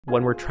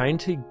When we're trying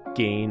to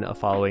gain a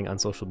following on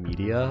social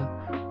media,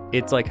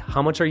 it's like,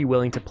 how much are you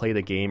willing to play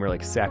the game or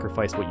like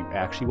sacrifice what you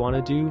actually want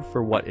to do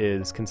for what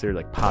is considered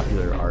like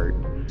popular art?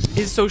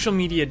 Is social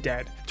media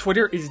dead?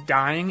 Twitter is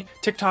dying.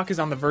 TikTok is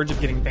on the verge of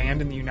getting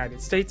banned in the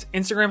United States.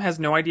 Instagram has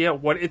no idea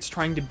what it's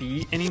trying to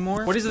be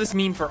anymore. What does this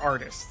mean for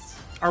artists?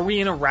 Are we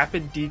in a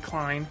rapid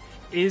decline?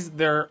 Is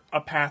there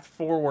a path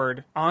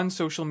forward on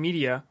social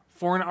media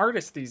for an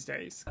artist these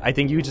days? I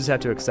think you just have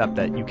to accept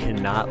that you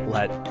cannot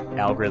let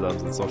algorithms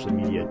and social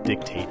media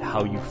dictate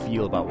how you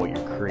feel about what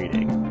you're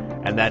creating.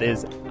 And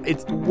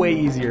it's way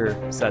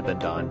easier said than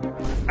done.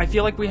 I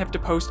feel like we have to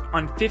post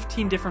on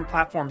 15 different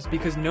platforms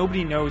because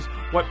nobody knows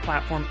what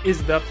platform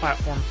is the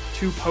platform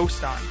to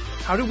post on.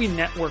 How do we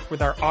network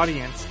with our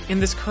audience in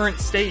this current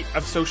state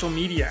of social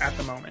media at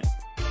the moment?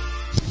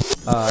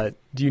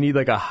 Do you need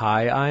like a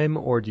hi, I'm,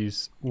 or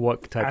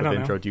what type of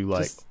intro do you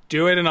like? Just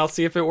do it and I'll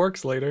see if it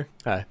works later.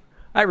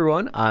 Hi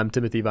everyone, I'm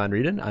Timothy Von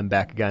Rieden. I'm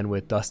back again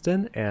with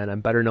Dustin, and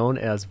I'm better known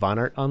as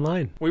Vonnart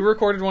online. We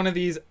recorded one of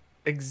these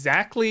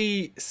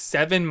exactly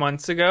 7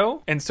 months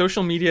ago, and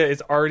social media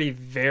is already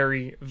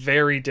very,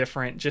 very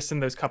different just in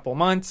those couple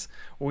months.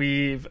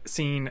 We've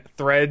seen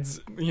Threads,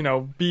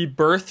 be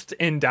birthed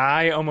and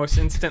die almost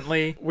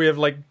instantly. We have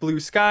like Blue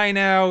Sky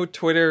now.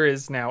 Twitter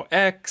is now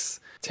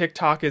X.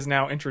 TikTok is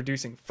now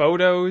introducing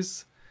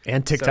photos.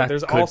 And TikTok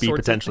could be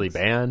potentially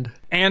banned.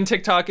 And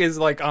TikTok is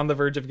like on the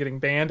verge of getting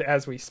banned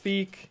as we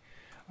speak.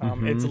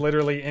 It's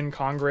literally in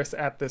Congress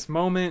at this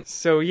moment.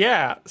 So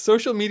yeah,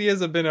 social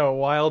medias have been a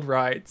wild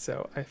ride.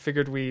 So I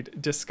figured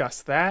we'd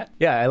discuss that.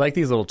 Yeah, I like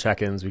these little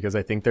check-ins because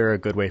I think they're a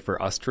good way for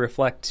us to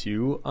reflect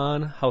too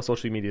on how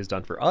social media is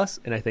done for us.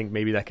 And I think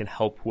maybe that can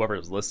help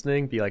whoever's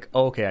listening be like,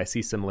 oh, okay, I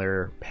see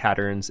similar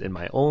patterns in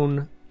my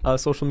own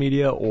social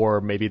media,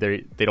 or maybe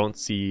they don't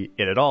see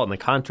it at all in the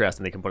contrast,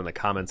 and they can put in the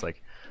comments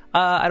like,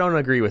 I don't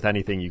agree with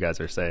anything you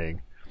guys are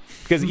saying.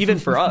 Because even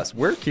for us,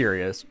 we're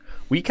curious.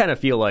 We kind of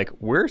feel like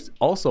we're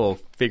also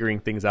figuring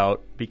things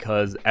out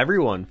because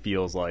everyone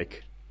feels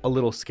like a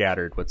little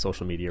scattered with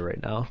social media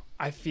right now.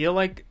 I feel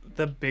like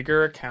the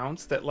bigger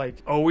accounts that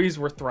like always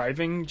were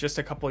thriving just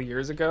a couple of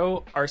years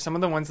ago are some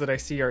of the ones that I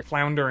see are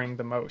floundering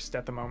the most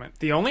at the moment.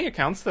 The only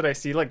accounts that I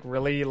see like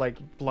really like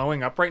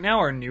blowing up right now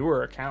are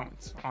newer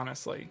accounts,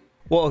 honestly.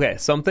 Well, okay,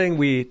 something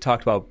we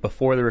talked about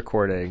before the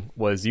recording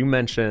was you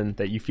mentioned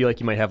that you feel like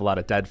you might have a lot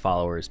of dead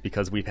followers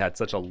because we've had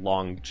such a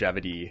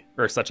longevity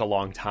or such a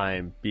long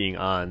time being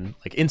on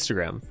like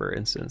Instagram, for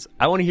instance.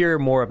 I want to hear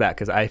more of that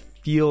because I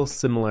feel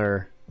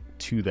similar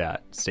to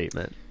that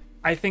statement.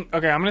 I think,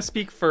 okay, I'm going to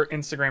speak for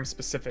Instagram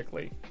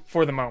specifically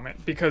for the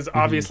moment because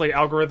obviously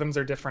algorithms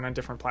are different on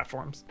different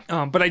platforms.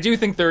 But I do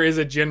think there is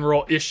a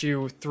general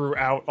issue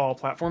throughout all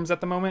platforms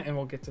at the moment, and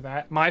we'll get to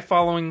that. My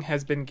following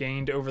has been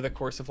gained over the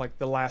course of like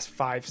the last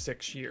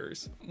 5-6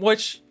 years,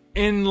 which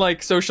in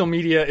like social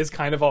media is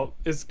kind of old.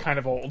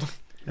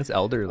 It's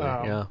elderly,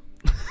 yeah.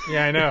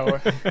 Yeah, I know.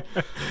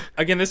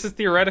 Again, this is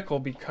theoretical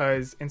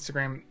because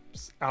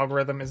Instagram's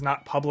algorithm is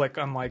not public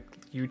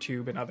unlike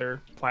YouTube and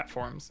other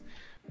platforms.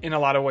 In a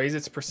lot of ways,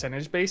 it's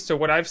percentage based. So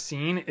what I've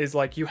seen is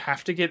like you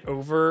have to get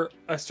over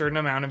a certain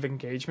amount of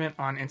engagement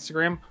on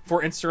Instagram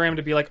for Instagram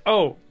to be like,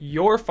 oh,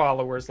 your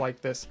followers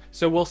like this,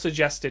 so we'll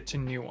suggest it to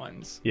new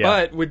ones. Yeah.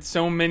 But with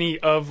so many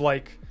of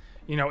like,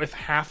 if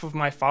half of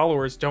my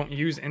followers don't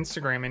use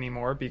Instagram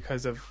anymore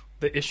because of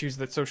the issues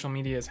that social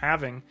media is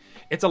having,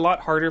 it's a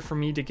lot harder for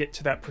me to get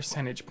to that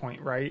percentage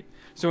point, right?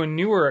 So a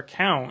newer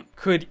account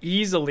could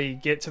easily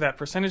get to that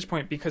percentage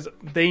point because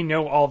they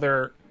know all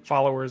their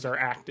followers are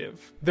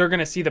active. They're going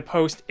to see the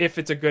post. If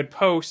it's a good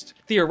post,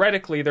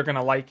 theoretically, they're going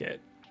to like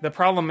it. The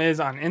problem is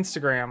on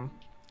Instagram,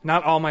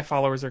 not all my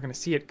followers are going to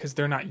see it because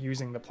they're not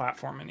using the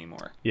platform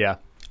anymore. Yeah.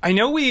 I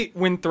know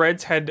when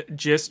Threads had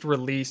just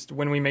released,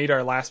 when we made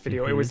our last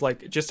video, it was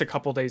like just a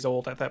couple days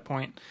old at that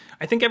point.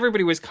 I think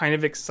everybody was kind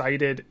of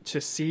excited to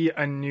see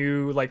a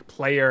new like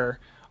player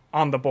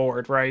on the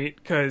board, right?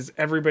 Because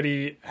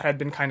everybody had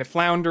been kind of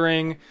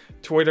floundering.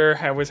 Twitter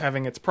was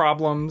having its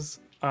problems.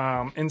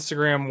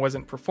 Instagram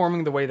wasn't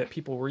performing the way that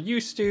people were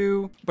used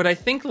to. But I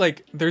think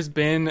like there's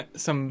been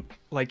some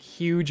like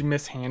huge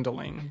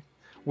mishandling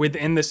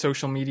within the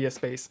social media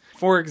space.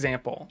 For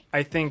example,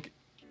 I think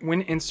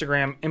when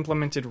Instagram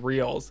implemented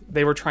Reels,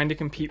 they were trying to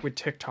compete with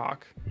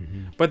TikTok.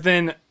 But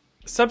then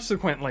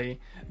subsequently,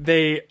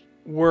 they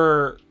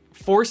were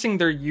forcing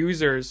their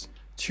users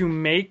to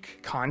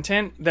make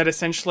content that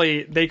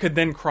essentially they could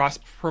then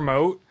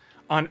cross-promote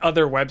on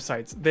other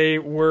websites. They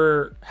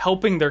were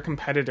helping their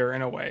competitor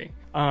in a way.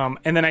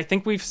 And then I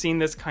think we've seen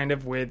this kind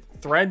of with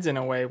Threads in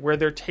a way where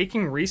they're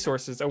taking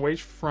resources away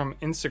from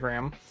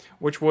Instagram,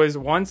 which was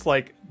once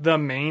like the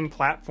main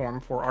platform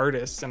for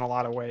artists in a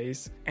lot of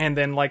ways, and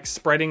then like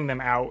spreading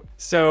them out.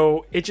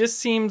 So it just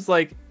seems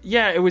like,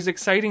 yeah, it was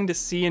exciting to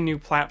see a new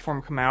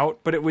platform come out,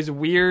 but it was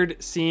weird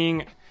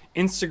seeing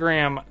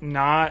Instagram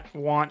not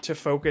want to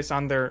focus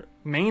on their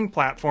main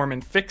platform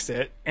and fix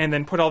it, and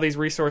then put all these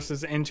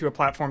resources into a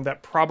platform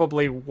that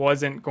probably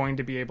wasn't going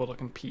to be able to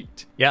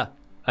compete. Yeah.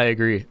 I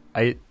agree.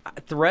 I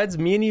Threads,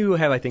 me and you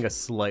have, I think, a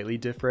slightly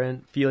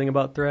different feeling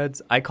about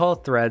Threads. I call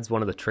Threads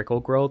one of the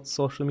trickle growth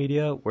social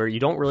media where you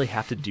don't really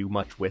have to do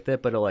much with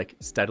it, but it'll like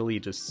steadily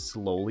just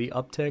slowly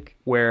uptick.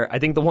 Where I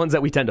think the ones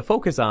that we tend to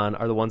focus on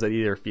are the ones that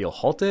either feel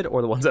halted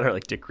or the ones that are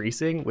like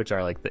decreasing, which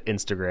are like the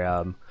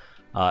Instagram,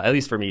 at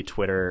least for me,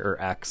 Twitter, or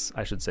X,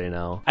 I should say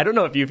now. I don't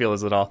know if you feel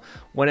this at all.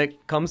 When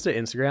it comes to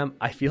Instagram,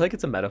 I feel like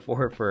it's a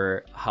metaphor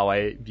for how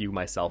I view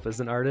myself as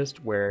an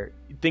artist, where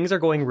things are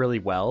going really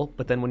well,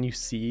 but then when you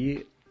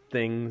see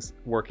things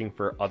working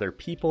for other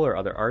people or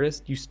other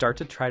artists, you start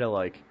to try to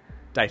like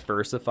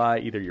diversify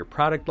either your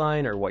product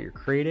line or what you're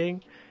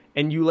creating,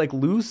 and you like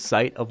lose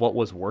sight of what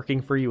was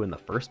working for you in the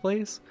first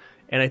place.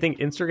 And I think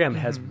Instagram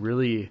has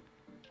really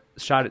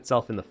shot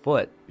itself in the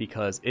foot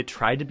because it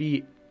tried to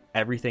be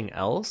everything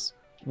else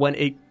when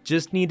it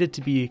just needed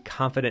to be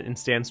confident and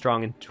stand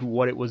strong into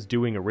what it was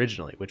doing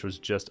originally, which was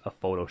just a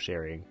photo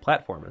sharing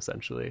platform,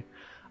 essentially.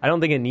 I don't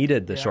think it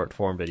needed the short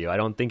form video. I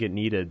don't think it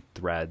needed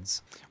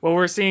Threads. Well,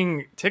 we're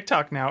seeing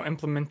TikTok now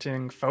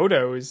implementing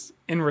photos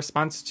in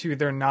response to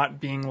there not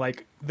being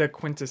like the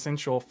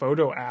quintessential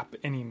photo app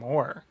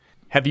anymore.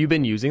 Have you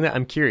been using that?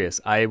 I'm curious.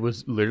 I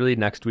was literally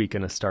next week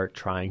going to start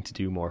trying to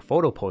do more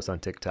photo posts on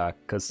TikTok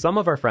because some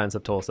of our friends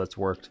have told us that's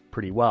worked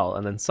pretty well.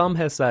 And then some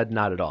has said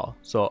not at all.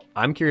 So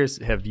I'm curious,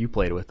 have you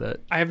played with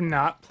it? I have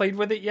not played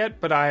with it yet,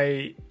 but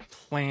I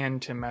plan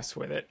to mess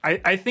with it.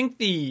 I think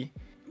the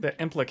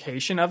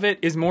implication of it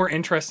is more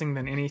interesting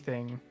than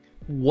anything.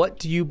 What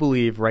do you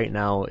believe right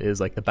now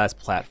is like the best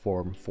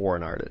platform for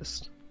an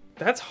artist?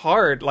 That's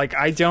hard. Like,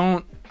 I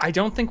don't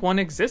think one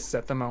exists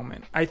at the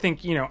moment. I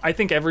think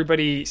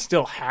everybody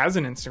still has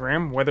an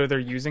Instagram, whether they're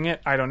using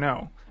it, I don't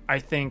know. I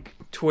think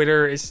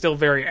Twitter is still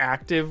very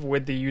active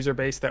with the user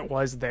base that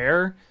was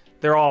there.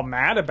 They're all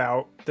mad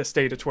about the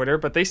state of Twitter,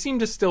 but they seem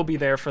to still be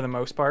there for the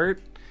most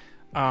part,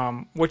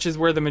 which is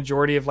where the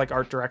majority of like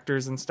art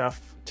directors and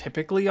stuff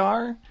typically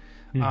are.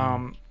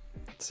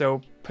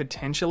 So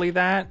potentially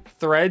that.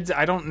 Threads,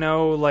 I don't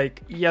know,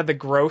 like, yeah, the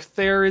growth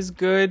there is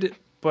good,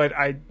 but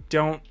I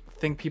don't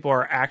think people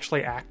are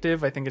actually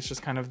active. I think it's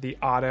just kind of the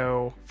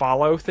auto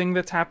follow thing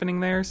that's happening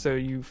there. So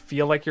you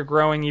feel like you're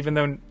growing, even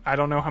though I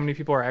don't know how many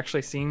people are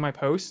actually seeing my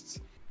posts.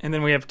 And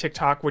then we have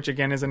TikTok, which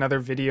again is another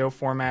video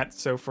format.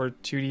 So for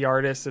 2D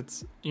artists,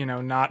 it's,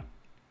 not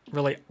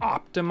really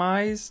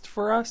optimized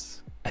for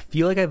us. I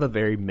feel like I have a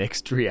very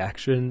mixed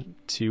reaction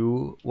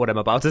to what I'm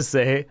about to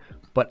say,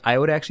 but I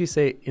would actually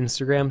say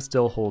Instagram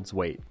still holds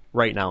weight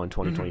right now in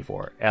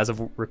 2024. As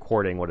of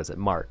recording, what is it,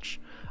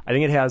 March? I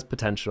think it has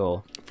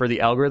potential for the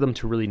algorithm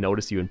to really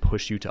notice you and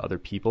push you to other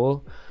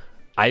people.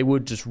 I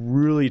would just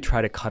really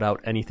try to cut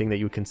out anything that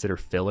you would consider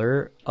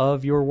filler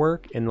of your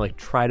work and like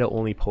try to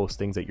only post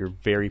things that you're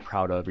very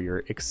proud of or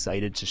you're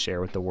excited to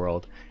share with the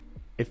world.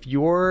 If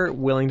you're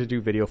willing to do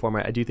video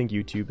format, I do think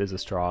YouTube is a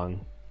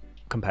strong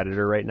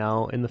competitor right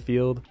now in the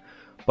field.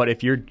 But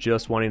if you're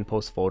just wanting to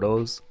post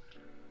photos,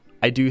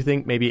 I do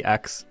think maybe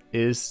X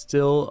is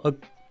still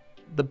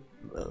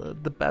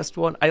the best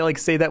one. I like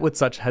say that with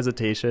such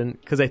hesitation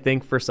because I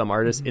think for some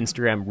artists,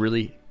 Instagram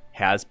really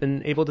has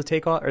been able to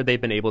take off, or they've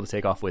been able to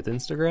take off with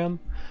Instagram.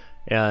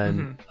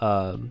 And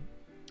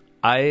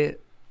I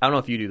don't know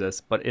if you do this,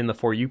 but in the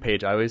For You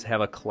page, I always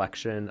have a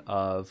collection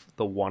of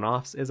the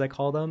one-offs, as I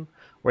call them,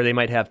 where they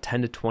might have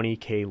 10 to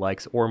 20K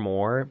likes or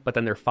more, but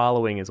then their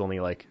following is only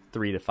like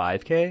 3 to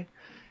 5K.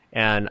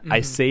 And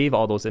I save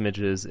all those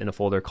images in a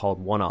folder called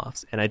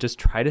one-offs. And I just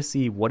try to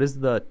see what is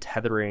the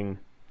tethering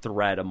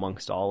thread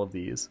amongst all of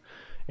these.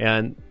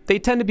 And they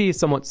tend to be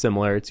somewhat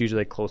similar. It's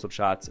usually like close-up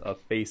shots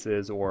of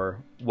faces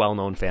or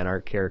well-known fan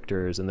art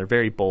characters. And they're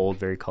very bold,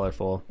 very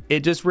colorful. It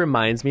just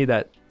reminds me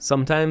that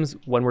sometimes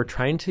when we're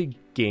trying to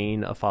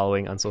gain a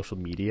following on social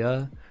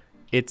media,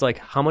 it's like,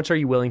 how much are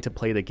you willing to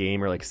play the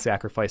game or like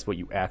sacrifice what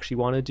you actually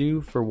want to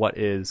do for what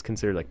is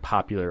considered like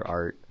popular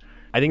art?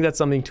 I think that's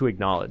something to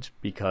acknowledge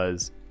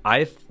because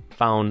I've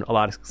found a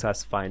lot of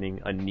success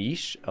finding a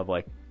niche of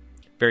like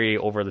very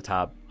over the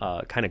top,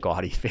 kind of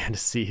gaudy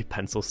fantasy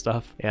pencil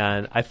stuff.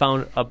 And I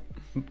found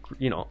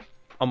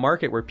a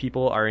market where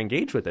people are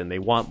engaged with it and they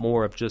want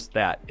more of just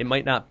that. It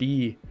might not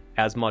be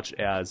as much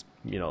as,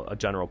 a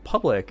general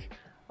public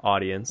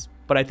audience,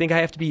 but I think I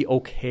have to be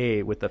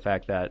okay with the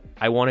fact that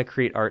I want to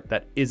create art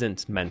that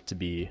isn't meant to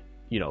be,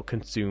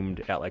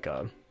 consumed at like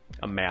a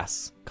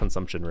mass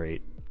consumption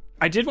rate.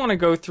 I did want to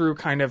go through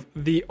kind of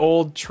the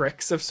old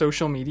tricks of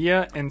social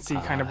media and see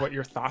kind of what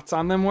your thoughts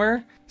on them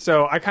were.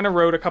 So I kind of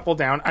wrote a couple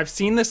down. I've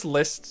seen this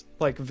list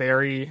like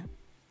vary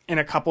in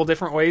a couple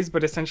different ways,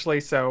 but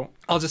essentially, so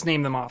I'll just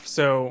name them off.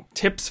 So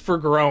tips for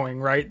growing,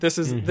 right? This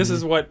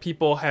is what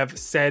people have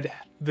said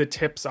the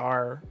tips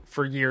are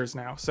for years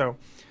now. So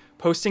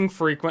posting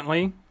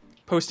frequently,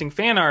 posting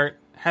fan art,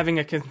 having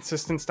a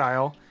consistent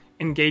style,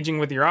 engaging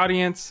with your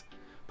audience,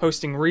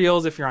 posting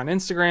reels if you're on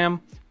Instagram,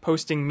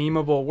 posting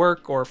memeable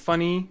work or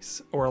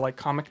funnies or like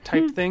comic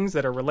type things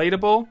that are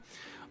relatable,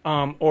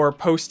 or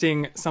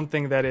posting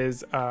something that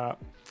is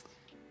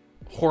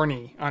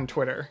horny on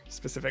Twitter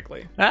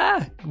specifically.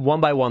 One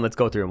by one, let's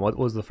go through them. What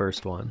was the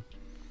first one?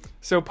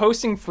 So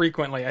posting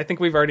frequently, I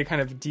think we've already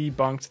kind of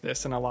debunked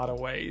this in a lot of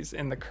ways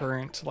in the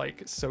current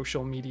like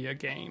social media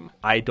game.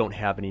 I don't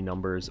have any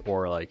numbers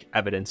or like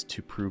evidence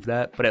to prove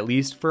that, but at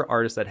least for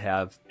artists that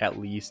have at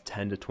least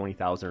 10 to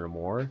 20,000 or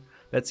more,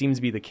 that seems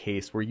to be the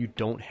case where you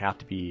don't have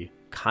to be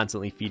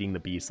constantly feeding the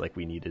beast like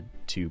we needed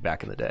to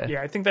back in the day.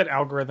 Yeah, I think that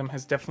algorithm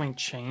has definitely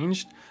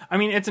changed. I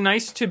mean, it's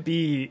nice to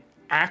be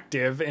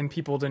active and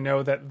people to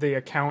know that the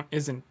account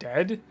isn't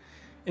dead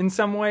in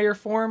some way or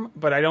form,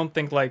 but I don't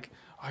think like,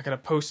 oh, I gotta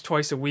post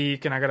twice a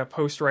week and I gotta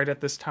post right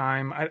at this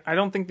time. I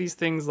don't think these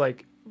things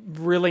like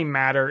really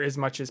matter as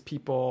much as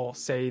people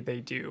say they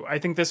do. I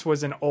think this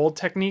was an old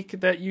technique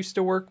that used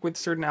to work with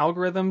certain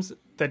algorithms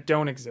that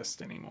don't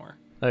exist anymore.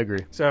 I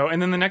agree. So,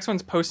 and then the next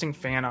one's posting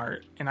fan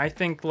art. And I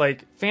think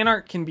like fan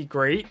art can be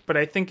great, but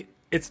I think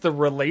it's the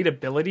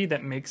relatability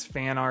that makes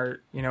fan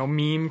art, you know,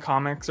 meme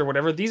comics or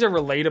whatever. These are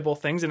relatable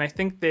things, and I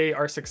think they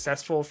are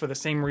successful for the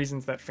same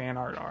reasons that fan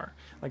art are.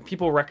 Like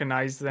people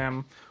recognize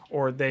them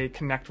or they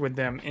connect with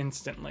them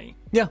instantly.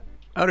 Yeah,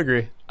 I would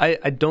agree. I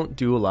don't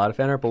do a lot of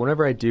fan art, but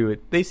whenever I do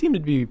it, they seem to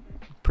be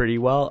pretty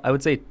well. I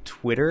would say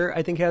Twitter,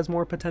 I think, has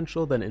more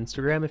potential than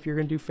Instagram if you're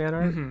going to do fan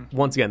art. Mm-hmm.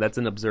 Once again, that's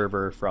an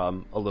observer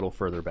from a little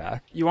further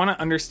back. You want to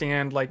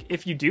understand, like,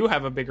 if you do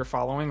have a bigger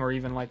following or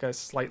even like a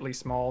slightly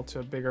small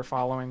to a bigger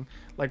following,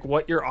 like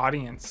what your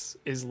audience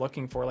is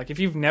looking for. Like if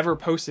you've never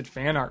posted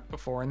fan art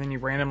before and then you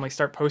randomly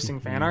start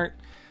posting fan art,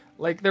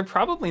 like they're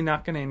probably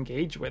not going to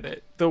engage with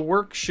it. The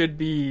work should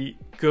be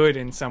good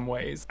in some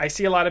ways. I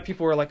see a lot of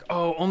people who are like,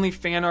 oh, only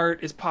fan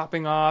art is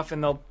popping off,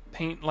 and they'll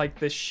paint like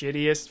the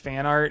shittiest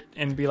fan art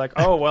and be like,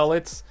 oh, well,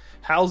 it's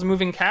Hal's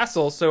Moving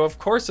Castle, so of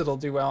course it'll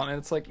do well. And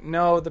it's like,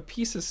 no, the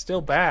piece is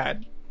still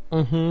bad.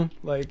 Mm-hmm.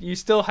 Like you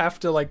still have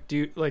to like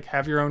do like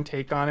have your own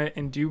take on it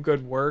and do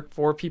good work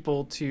for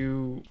people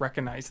to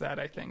recognize that,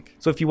 I think.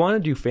 So if you want to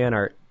do fan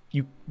art,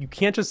 you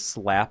can't just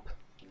slap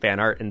fan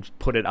art and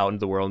put it out into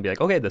the world and be like,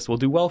 okay, this will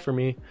do well for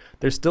me.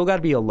 There's still got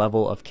to be a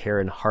level of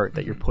care and heart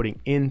that you're putting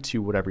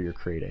into whatever you're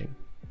creating.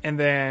 And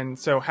then,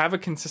 so have a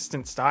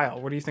consistent style.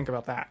 What do you think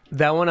about that?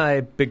 That one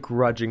I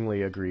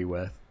begrudgingly agree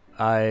with.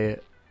 I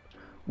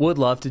would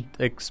love to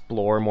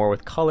explore more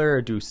with color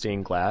or do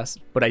stained glass,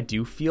 but I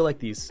do feel like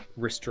these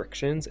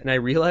restrictions, and I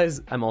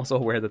realize I'm also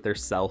aware that they're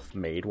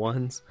self-made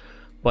ones,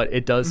 but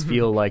it does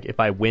feel like if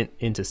I went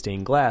into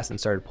stained glass and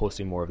started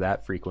posting more of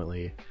that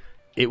frequently,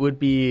 it would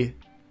be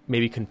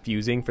maybe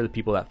confusing for the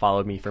people that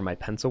followed me for my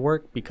pencil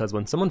work, because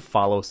when someone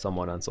follows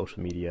someone on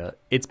social media,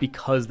 it's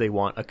because they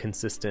want a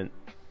consistent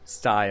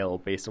style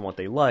based on what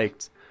they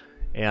liked.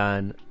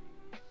 And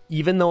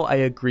even though I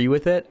agree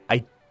with it,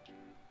 I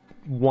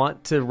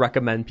want to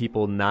recommend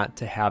people not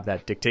to have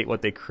that dictate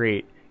what they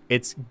create.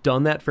 It's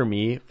done that for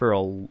me for a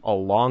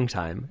long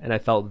time, and I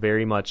felt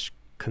very much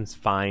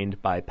confined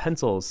by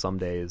pencils some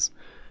days.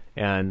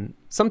 And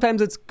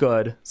sometimes it's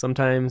good,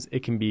 sometimes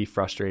it can be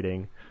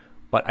frustrating.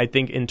 But I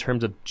think in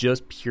terms of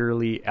just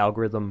purely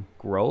algorithm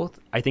growth,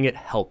 I think it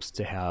helps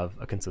to have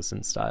a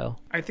consistent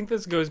style. I think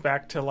this goes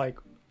back to like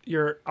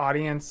your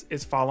audience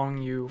is following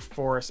you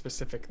for a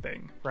specific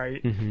thing,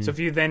 right? Mm-hmm. So if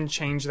you then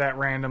change that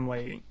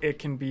randomly, it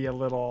can be a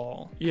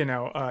little,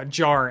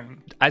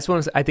 jarring. I just want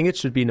to say, I think it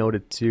should be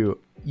noted too,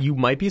 you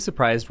might be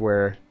surprised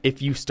where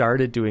if you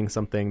started doing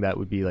something that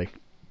would be like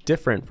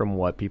different from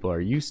what people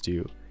are used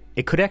to,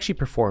 it could actually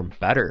perform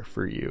better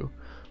for you.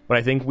 But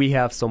I think we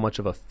have so much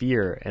of a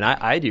fear, and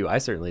I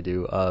certainly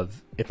do,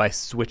 of if I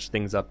switch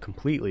things up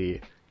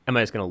completely, am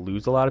I just going to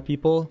lose a lot of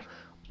people?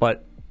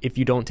 But if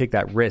you don't take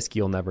that risk,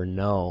 you'll never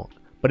know.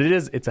 But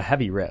it's a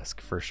heavy risk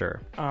for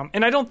sure.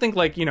 And I don't think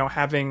like,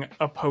 having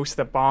a post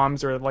that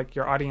bombs or like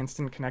your audience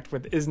didn't connect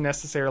with is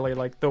necessarily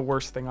like the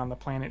worst thing on the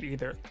planet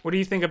either. What do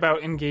you think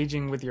about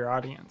engaging with your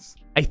audience?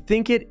 I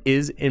think it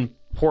is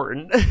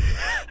important.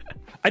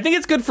 I think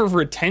it's good for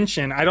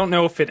retention. I don't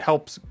know if it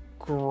helps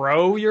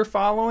grow your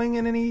following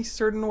in any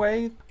certain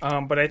way.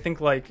 But I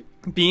think like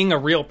being a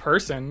real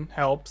person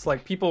helps.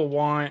 Like people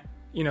want,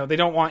 they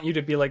don't want you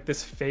to be like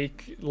this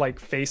fake, like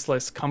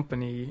faceless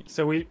company.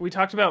 So we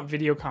talked about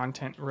video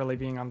content really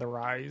being on the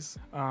rise.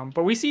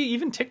 But we see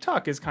even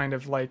TikTok is kind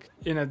of like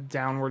in a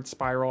downward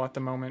spiral at the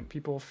moment.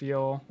 People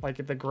feel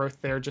like the growth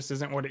there just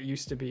isn't what it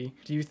used to be.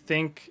 Do you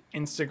think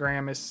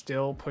Instagram is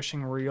still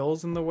pushing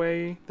Reels in the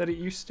way that it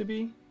used to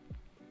be?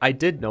 I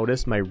did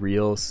notice my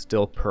Reels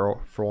still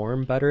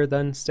perform better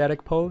than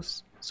static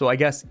posts. So I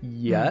guess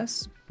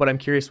yes, but I'm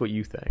curious what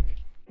you think.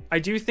 I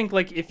do think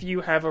like if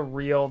you have a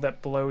reel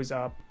that blows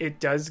up,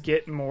 it does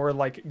get more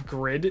like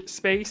grid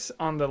space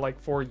on the like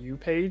For You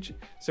page.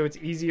 So it's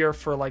easier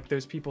for like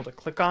those people to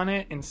click on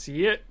it and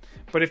see it.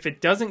 But if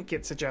it doesn't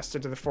get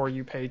suggested to the For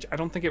You page, I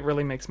don't think it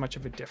really makes much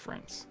of a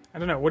difference. I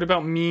don't know. What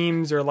about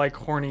memes or like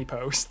horny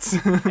posts?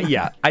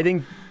 Yeah, I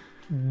think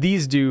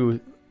these do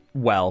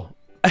well.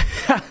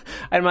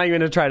 I'm not even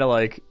going to try to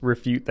like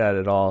refute that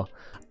at all.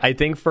 I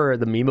think for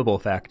the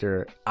memeable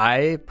factor,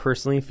 I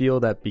personally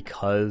feel that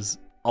because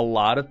a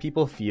lot of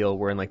people feel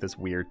we're in like this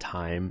weird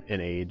time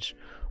and age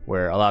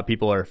where a lot of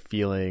people are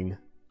feeling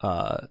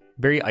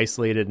very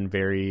isolated and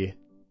very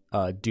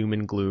doom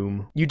and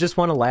gloom. You just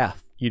want to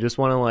laugh. You just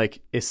want to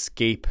like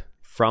escape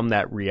from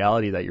that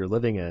reality that you're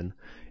living in.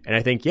 And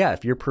I think, yeah,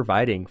 if you're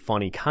providing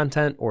funny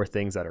content or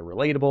things that are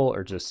relatable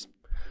or just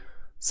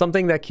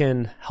something that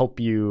can help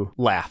you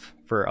laugh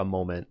for a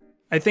moment.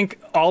 I think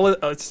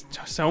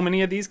so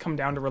many of these come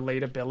down to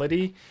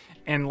relatability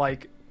and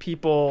like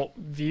people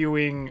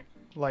viewing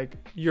like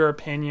your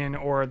opinion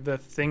or the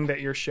thing that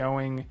you're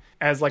showing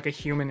as like a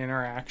human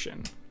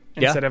interaction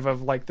instead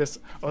of like this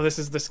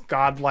is this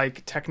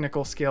godlike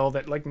technical skill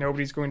that like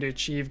nobody's going to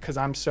achieve because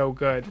I'm so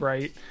good,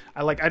 right?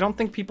 I don't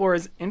think people are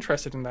as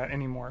interested in that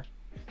anymore,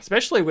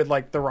 especially with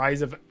like the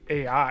rise of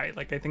AI.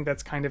 Like I think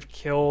that's kind of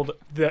killed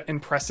the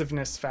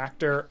impressiveness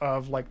factor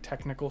of like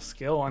technical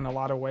skill in a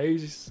lot of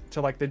ways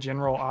to like the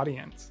general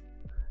audience.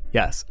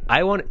 Yes,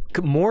 I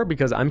want more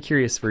because I'm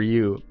curious for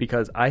you,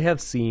 because I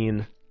have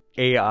seen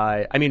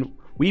AI. I mean,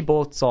 we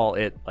both saw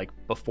it like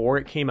before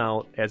it came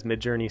out as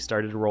Midjourney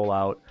started to roll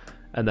out,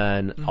 and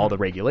then all the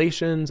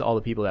regulations, all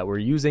the people that were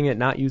using it,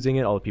 not using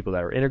it, all the people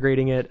that were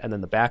integrating it, and then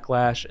the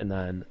backlash, and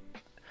then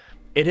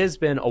it has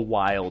been a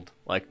wild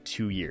like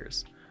 2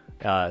 years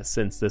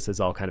since this has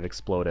all kind of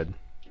exploded.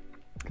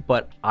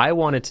 But I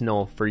wanted to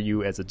know for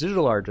you as a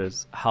digital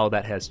artist how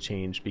that has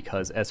changed,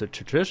 because as a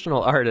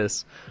traditional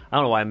artist, I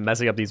don't know why I'm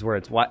messing up these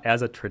words.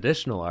 As a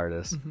traditional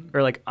artist,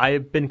 or like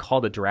I've been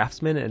called a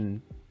draftsman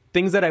and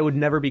things that I would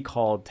never be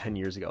called 10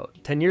 years ago.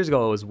 10 years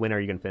ago it was, when are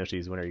you going to finish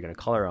these? When are you going to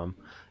color them?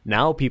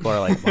 Now people are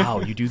like, wow,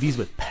 you do these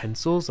with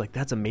pencils? Like,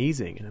 that's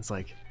amazing. And it's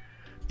like,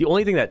 the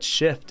only thing that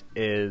shift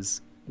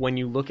is when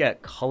you look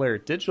at color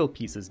digital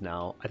pieces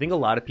now, I think a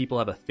lot of people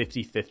have a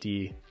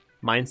 50-50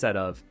 mindset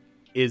of,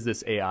 is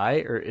this AI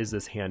or is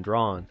this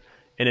hand-drawn?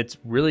 And it's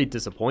really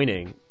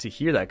disappointing to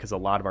hear that, because a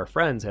lot of our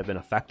friends have been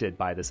affected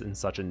by this in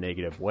such a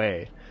negative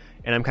way.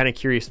 And I'm kind of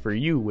curious for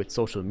you with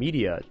social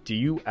media, do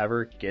you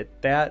ever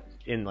get that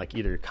in like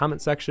either your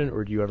comment section,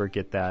 or do you ever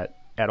get that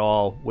at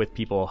all with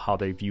people, how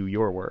they view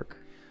your work?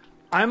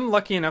 I'm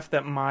lucky enough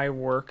that my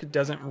work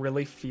doesn't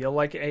really feel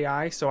like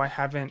AI, so I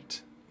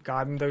haven't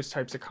gotten those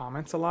types of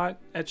comments a lot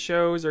at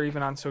shows or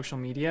even on social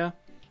media.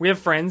 We have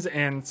friends,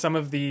 and some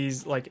of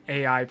these like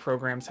AI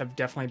programs have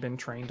definitely been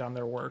trained on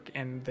their work,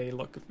 and they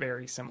look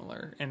very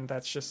similar. And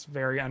that's just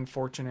very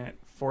unfortunate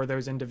for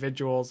those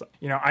individuals.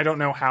 You know, I don't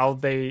know how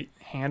they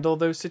handle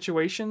those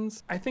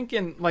situations. I think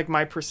in like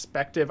my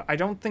perspective, I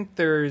don't think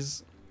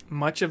there's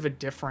much of a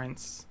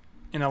difference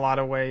in a lot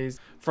of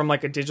ways from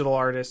like a digital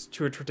artist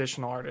to a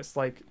traditional artist.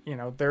 Like, you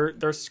know,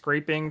 they're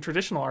scraping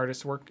traditional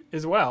artists' work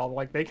as well.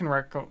 Like they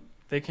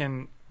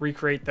can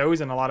recreate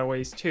those in a lot of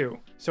ways too.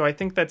 So I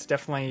think that's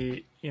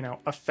definitely, you know,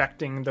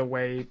 affecting the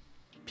way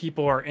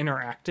people are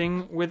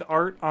interacting with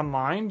art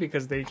online,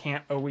 because they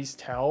can't always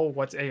tell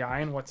what's AI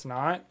and what's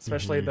not,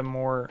 especially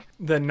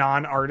the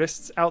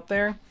non-artists out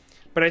there.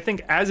 But I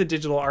think as a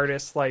digital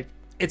artist, like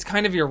it's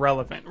kind of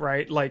irrelevant,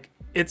 right? Like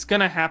it's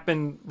going to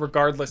happen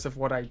regardless of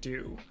what I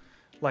do.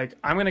 Like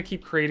I'm going to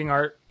keep creating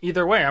art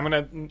either way. I'm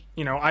going to,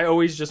 you know, I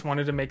always just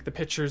wanted to make the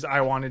pictures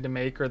I wanted to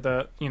make, or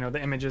the, you know,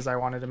 the images I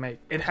wanted to make.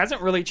 It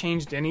hasn't really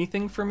changed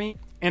anything for me.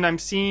 And I'm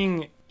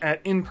seeing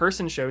at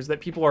in-person shows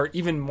that people are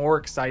even more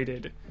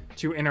excited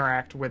to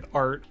interact with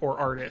art or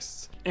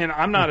artists. And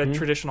I'm not a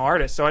traditional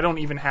artist, so I don't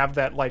even have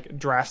that like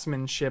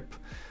draftsmanship,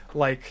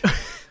 like,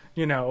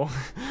 you know,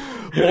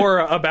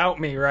 aura about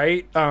me,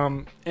 right?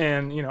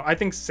 And, you know, I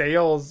think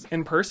sales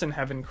in person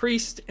have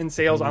increased and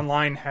sales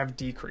online have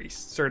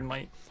decreased,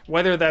 certainly.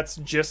 Whether that's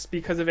just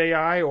because of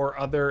AI or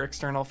other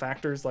external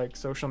factors like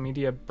social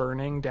media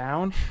burning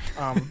down,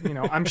 you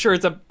know, I'm sure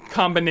it's a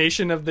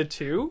combination of the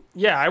two.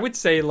 Yeah, I would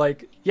say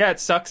like, yeah, it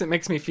sucks. It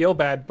makes me feel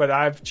bad, but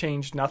I've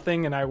changed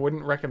nothing, and I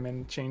wouldn't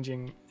recommend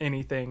changing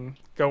anything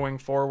going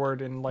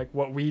forward in like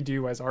what we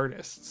do as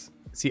artists.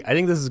 See, I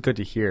think this is good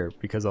to hear,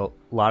 because a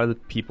lot of the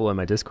people in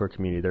my Discord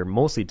community, they're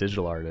mostly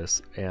digital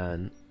artists,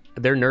 and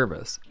they're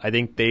nervous. I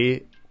think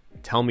they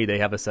tell me they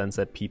have a sense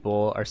that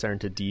people are starting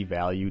to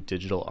devalue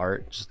digital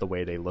art, just the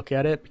way they look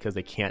at it, because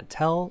they can't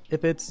tell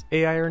if it's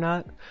AI or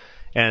not.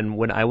 And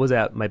when I was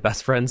at my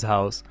best friend's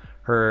house,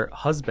 her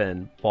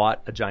husband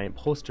bought a giant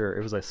poster.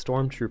 It was a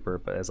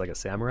stormtrooper, but as like a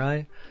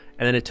samurai.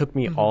 And then it took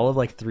me all of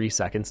like 3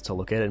 seconds to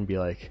look at it and be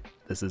like,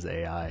 this is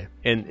AI.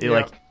 And it,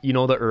 like, you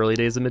know, the early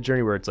days of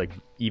Midjourney where it's like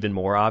even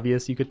more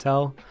obvious, you could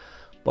tell.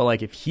 But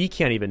like, if he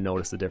can't even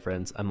notice the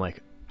difference, I'm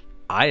like,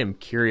 I am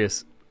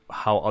curious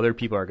how other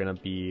people are going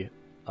to be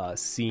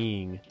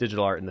seeing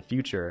digital art in the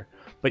future.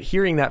 But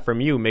hearing that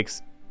from you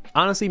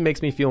honestly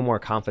makes me feel more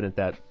confident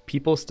that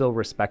people still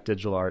respect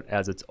digital art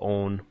as its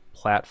own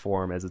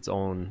platform, as its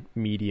own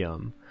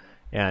medium,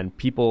 and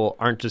people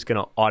aren't just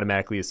going to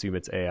automatically assume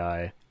it's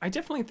AI. I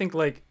definitely think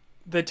like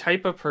the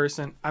type of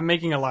person, I'm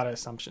making a lot of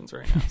assumptions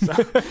right now,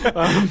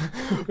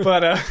 so,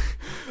 but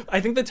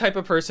I think the type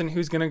of person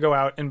who's going to go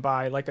out and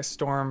buy like a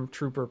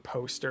Stormtrooper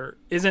poster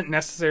isn't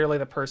necessarily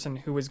the person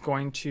who is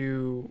going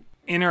to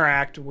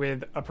interact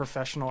with a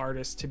professional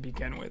artist to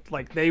begin with.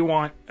 Like they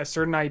want a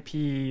certain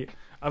IP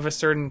of a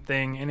certain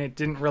thing, and it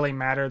didn't really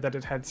matter that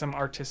it had some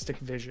artistic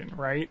vision,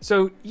 right?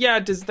 So yeah,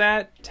 does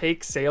that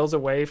take sales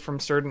away from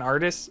certain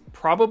artists?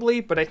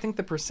 Probably, but I think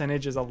the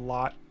percentage is a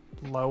lot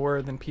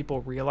lower than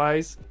people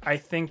realize. I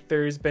think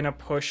there's been a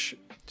push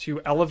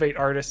to elevate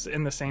artists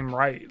in the same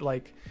right.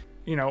 Like,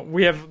 you know,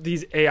 we have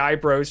these AI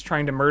bros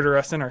trying to murder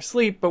us in our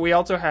sleep, but we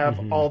also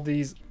have all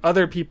these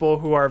other people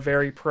who are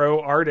very pro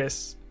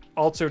artists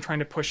also trying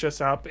to push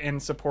us up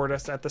and support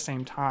us at the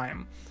same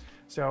time.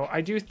 So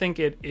I do think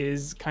it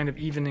is kind of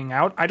evening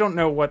out. I don't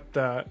know what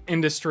the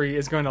industry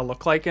is going to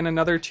look like in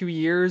another 2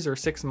 years or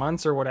 6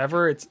 months or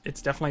whatever. It's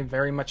definitely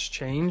very much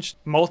changed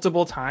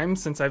multiple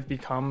times since I've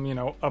become, you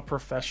know, a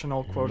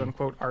professional quote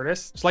unquote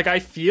artist. It's like I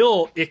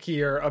feel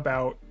ickier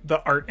about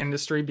the art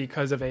industry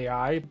because of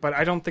AI, but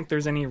I don't think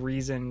there's any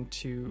reason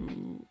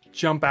to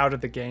jump out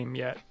of the game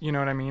yet. You know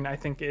what I mean? I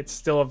think it's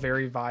still a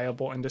very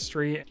viable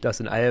industry.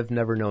 Dustin, I have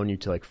never known you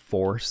to like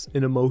force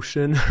an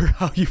emotion or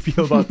how you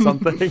feel about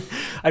something.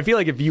 I feel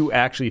like if you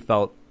actually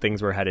felt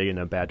things were heading in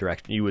a bad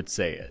direction, you would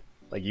say it.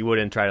 Like you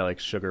wouldn't try to like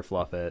sugar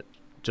fluff it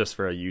just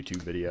for a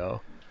YouTube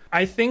video.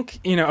 I think,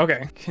 you know,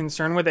 okay,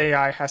 concern with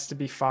AI has to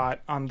be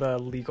fought on the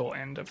legal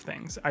end of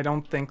things. I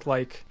don't think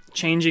like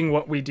changing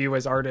what we do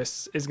as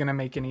artists is going to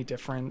make any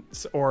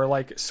difference, or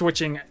like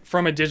switching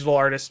from a digital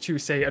artist to,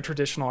 say, a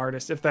traditional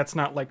artist, if that's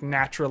not like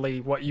naturally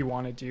what you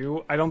want to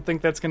do. I don't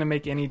think that's going to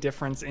make any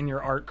difference in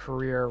your art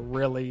career,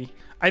 really.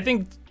 I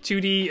think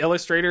 2D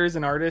illustrators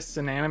and artists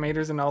and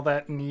animators and all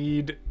that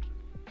need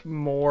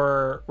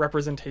more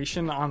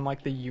representation on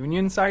like the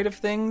union side of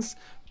things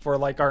for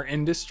like our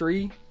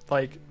industry.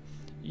 Like,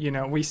 you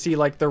know, we see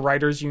like the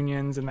writers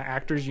unions and the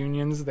actors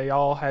unions, they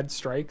all had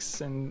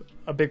strikes, and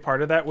a big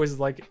part of that was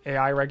like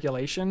AI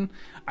regulation.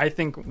 I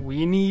think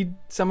we need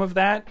some of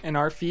that in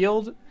our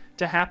field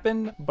to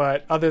happen,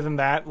 but other than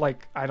that,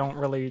 like I don't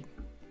really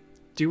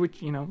do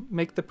what, you know,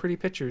 make the pretty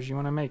pictures you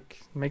want to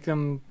make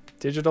them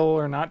digital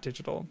or not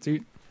digital. Do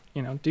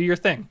your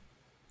thing.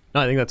 No,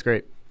 I think that's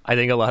great. I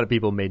think a lot of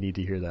people may need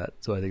to hear that,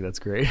 so I think that's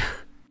great.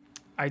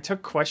 I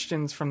took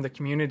questions from the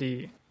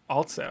community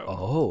also.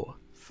 Oh.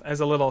 As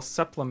a little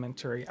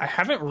supplementary. I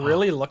haven't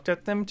really looked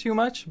at them too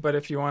much, but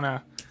if you want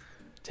to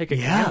take a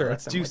gander at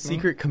let's them do with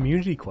secret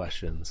community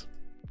questions.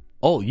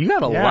 Oh, you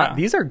got a lot.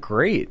 These are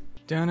great.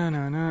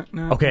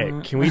 Okay,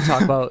 can we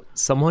talk about,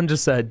 someone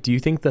just said, do you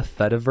think the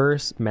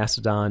Fediverse,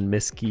 Mastodon,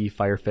 Miski,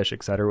 Firefish,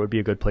 etc. would be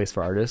a good place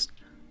for artists?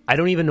 I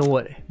don't even know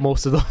what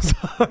most of those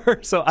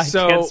are, so I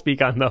can't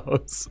speak on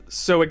those.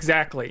 So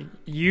exactly.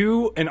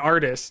 You, an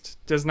artist,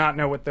 does not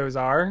know what those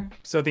are.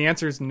 So the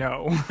answer is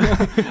no.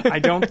 I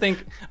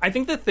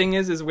think the thing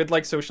is with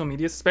like social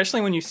media,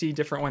 especially when you see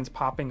different ones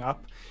popping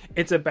up,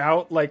 it's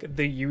about like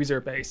the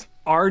user base.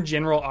 Our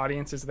general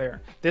audience is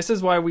there. This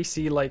is why we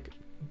see like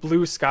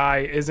Blue Sky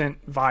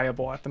isn't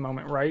viable at the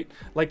moment, right?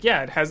 Like,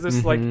 yeah, it has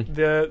this like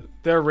the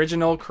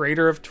original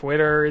creator of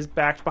Twitter is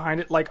backed behind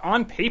it. Like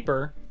on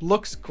paper,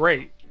 looks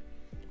great.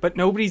 But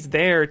nobody's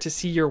there to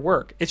see your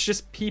work. It's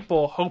just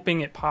people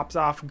hoping it pops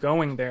off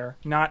going there,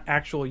 not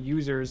actual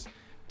users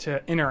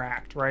to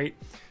interact, right?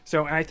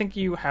 So and I think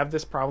you have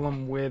this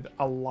problem with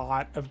a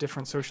lot of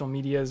different social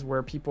medias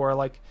where people are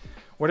like,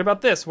 what about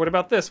this? What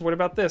about this? What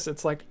about this?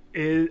 It's like,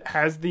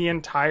 has the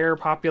entire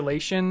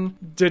population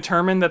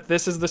determined that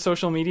this is the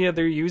social media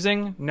they're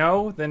using?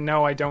 No? Then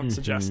no, I don't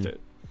suggest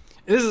it.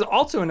 This is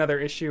also another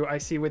issue I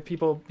see with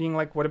people being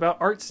like, what about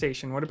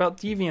ArtStation? What about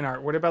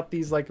DeviantArt? What about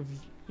these like,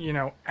 you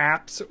know,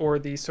 apps or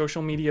these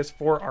social medias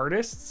for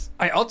artists?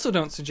 I also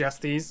don't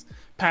suggest these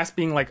past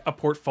being like a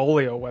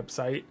portfolio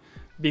website,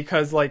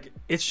 because like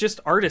it's just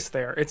artists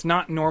there. It's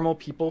not normal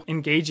people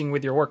engaging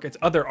with your work. It's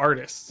other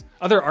artists.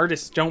 Other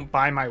artists don't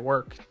buy my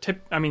work.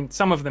 I mean,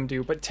 some of them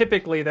do, but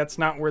typically that's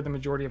not where the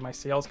majority of my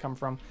sales come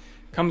from.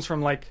 It comes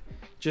from like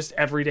just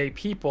everyday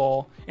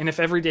people. And if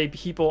everyday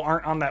people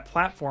aren't on that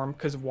platform,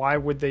 because why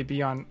would they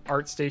be on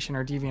ArtStation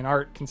or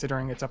DeviantArt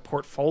considering it's a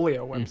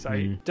portfolio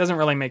website? Doesn't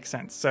really make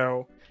sense.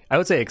 So I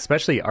would say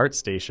especially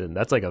ArtStation,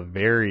 that's like a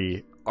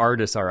very,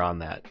 artists are on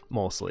that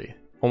mostly,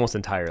 almost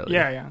entirely.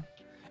 Yeah.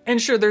 And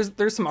sure,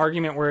 there's some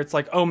argument where it's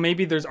like, oh,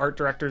 maybe there's art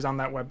directors on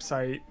that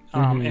website,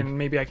 and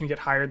maybe I can get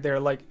hired there.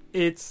 Like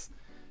it's,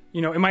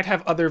 you know, it might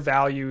have other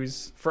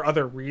values for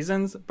other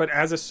reasons, but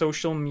as a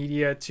social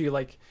media to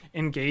like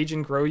engage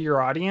and grow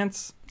your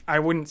audience, I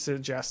wouldn't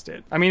suggest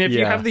it. I mean, if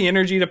you have the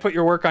energy to put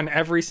your work on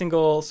every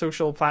single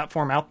social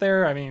platform out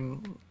there, I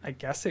mean, I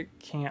guess it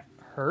can't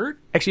hurt.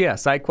 Actually, yeah,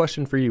 side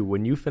question for you.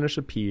 When you finish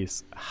a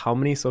piece, how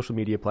many social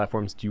media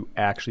platforms do you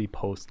actually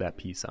post that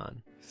piece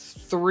on?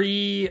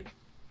 3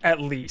 at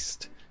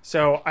least.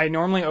 So I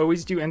normally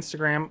always do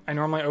Instagram. I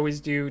normally always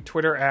do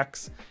Twitter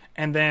X.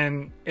 And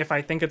then if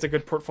I think it's a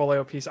good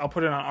portfolio piece, I'll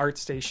put it on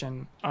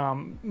ArtStation,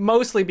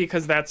 mostly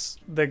because that's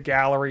the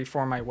gallery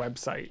for my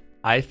website.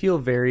 I feel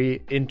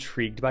very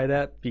intrigued by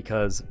that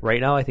because right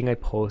now I think I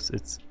post,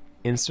 it's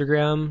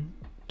Instagram,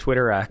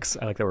 Twitter X.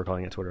 I like that we're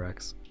calling it Twitter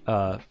X.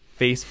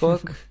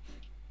 Facebook,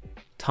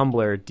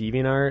 Tumblr,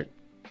 DeviantArt,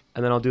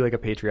 and then I'll do like a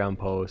Patreon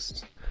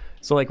post.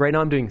 So like right now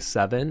I'm doing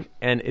 7,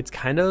 and it's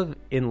kind of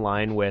in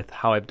line with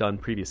how I've done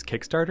previous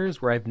Kickstarters,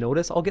 where I've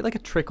noticed I'll get like a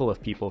trickle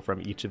of people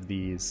from each of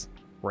these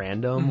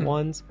random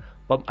ones.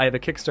 But I have a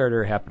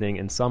Kickstarter happening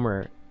in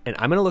summer, and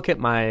I'm going to look at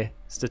my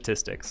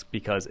statistics,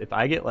 because if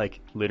I get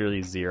like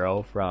literally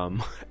zero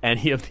from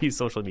any of these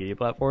social media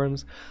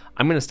platforms,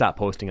 I'm going to stop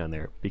posting on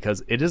there,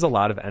 because it is a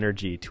lot of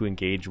energy to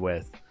engage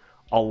with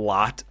a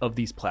lot of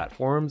these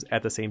platforms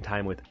at the same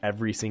time with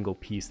every single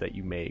piece that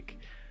you make.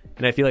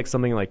 And I feel like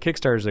something like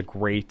Kickstarter is a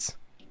great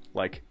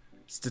like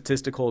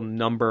statistical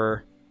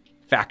number,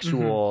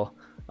 factual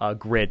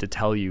grid to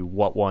tell you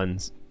what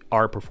ones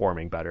are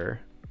performing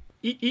better.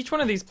 Each one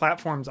of these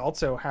platforms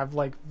also have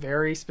like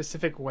very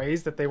specific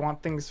ways that they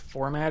want things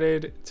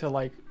formatted to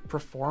like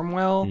perform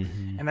well.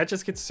 And that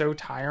just gets so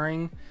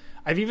tiring.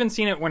 I've even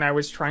seen it when I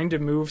was trying to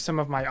move some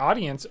of my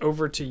audience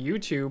over to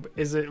YouTube.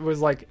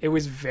 It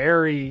was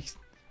very,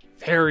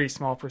 very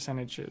small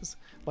percentages.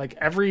 Like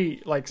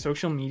every like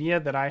social media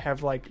that I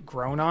have like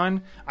grown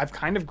on, I've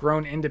kind of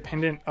grown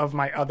independent of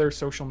my other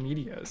social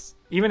medias.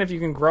 Even if you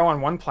can grow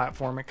on one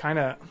platform, it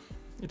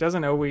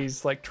doesn't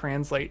always like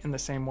translate in the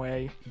same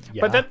way.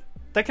 Yeah. But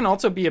that can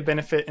also be a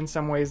benefit in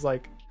some ways.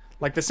 Like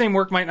the same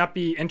work might not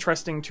be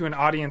interesting to an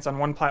audience on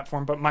one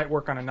platform, but might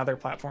work on another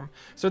platform.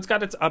 So it's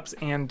got its ups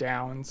and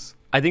downs.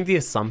 I think the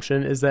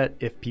assumption is that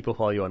if people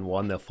follow you on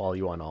one, they'll follow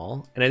you on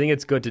all. And I think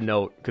it's good to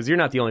note, because you're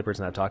not the only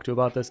person I've talked to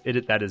about this,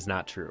 that is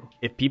not true.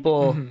 If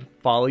people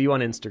follow you on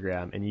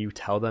Instagram and you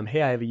tell them,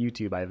 hey, I have a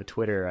YouTube, I have a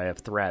Twitter, I have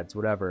Threads,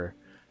 whatever,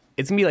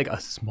 it's going to be like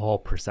a small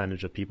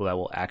percentage of people that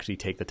will actually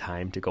take the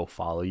time to go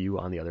follow you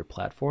on the other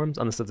platforms,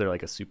 unless they're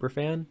like a super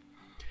fan.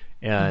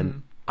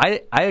 And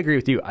I agree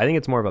with you. I think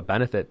it's more of a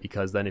benefit,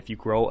 because then if you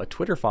grow a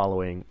Twitter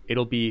following,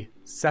 it'll be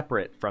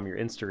separate from your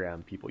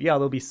Instagram people. Yeah,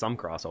 there'll be some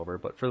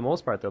crossover, but for the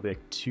most part, there'll be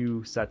like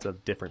two sets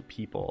of different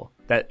people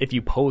that if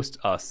you post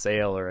a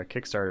sale or a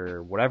Kickstarter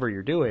or whatever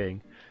you're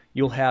doing,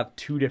 you'll have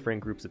two different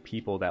groups of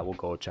people that will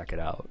go check it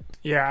out.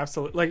 Yeah,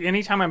 absolutely. Like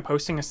anytime I'm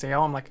posting a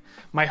sale, I'm like,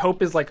 my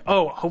hope is like,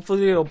 oh,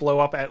 hopefully it'll blow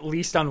up at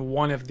least on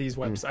one of these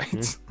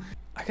websites.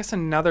 I guess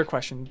another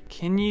question.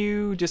 Can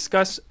you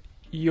discuss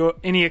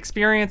any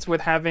experience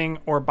with having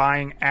or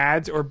buying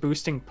ads or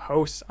boosting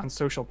posts on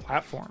social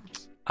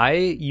platforms? I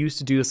used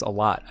to do this a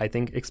lot. I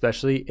think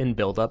especially in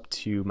build up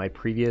to my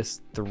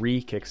previous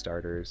 3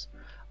 Kickstarters,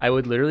 I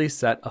would literally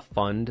set a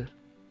fund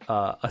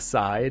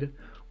aside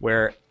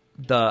where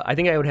I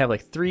think I would have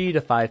like 3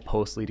 to 5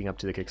 posts leading up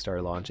to the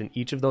Kickstarter launch, and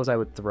each of those I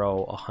would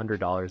throw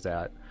 $100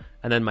 at.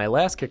 And then my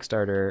last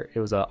Kickstarter, it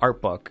was an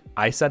art book.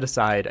 I set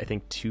aside, I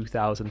think,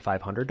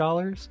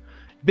 $2,500.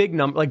 Big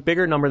number, like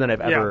bigger number than I've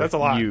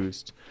ever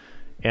used.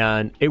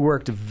 And it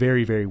worked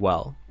very, very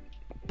well.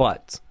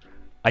 But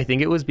I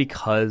think it was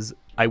because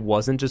I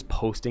wasn't just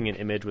posting an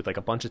image with like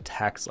a bunch of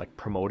text, like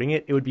promoting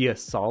it. It would be a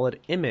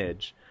solid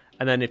image.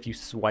 And then if you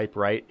swipe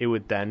right, it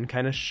would then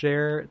kind of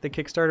share the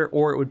Kickstarter,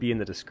 or it would be in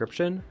the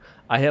description.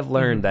 I have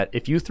learned that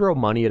if you throw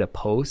money at a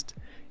post,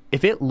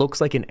 if it looks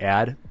like an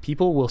ad,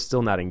 people will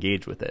still not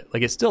engage with it.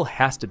 Like it still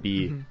has to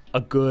be a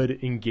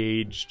good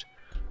engaged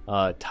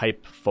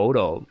type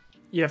photo.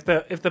 Yeah,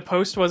 if the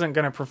post wasn't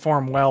going to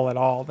perform well at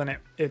all, then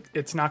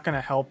it's not going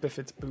to help if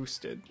it's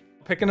boosted.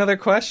 Pick another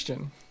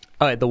question.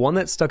 All right, the one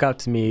that stuck out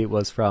to me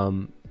was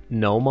from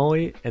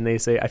Nomoi, and they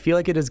say, I feel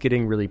like it is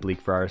getting really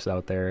bleak for artists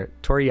out there.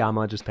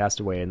 Toriyama just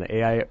passed away, and the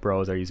AI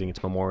bros are using it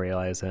to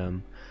memorialize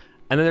him.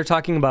 And then they're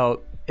talking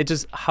about it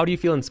just, how do you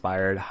feel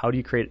inspired? How do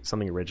you create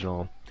something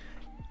original?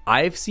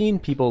 I've seen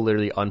people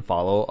literally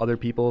unfollow other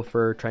people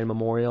for trying to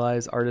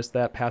memorialize artists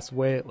that passed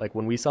away. Like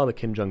when we saw the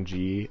Kim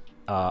Jong-ji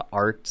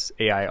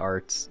AI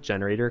arts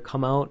generator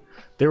come out,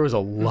 there was a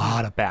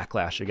lot of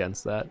backlash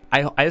against that.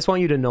 I just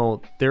want you to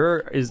know there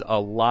is a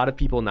lot of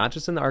people, not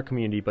just in the art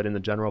community, but in the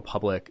general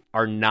public,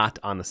 are not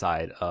on the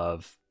side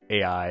of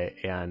AI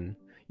and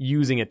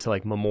using it to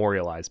like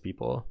memorialize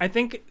people. I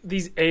think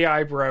these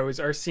AI bros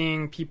are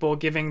seeing people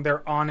giving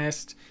their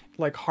honest,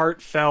 like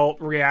heartfelt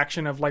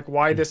reaction of like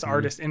why this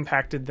artist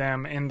impacted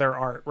them in their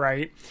art,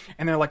 right?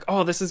 And they're like,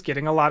 oh, this is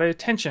getting a lot of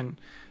attention.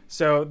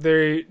 So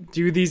they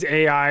do these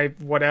AI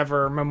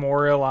whatever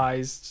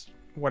memorialized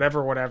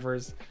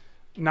whatever's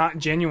not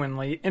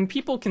genuinely, and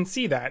people can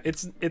see that.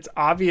 It's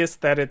obvious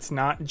that it's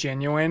not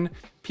genuine.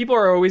 People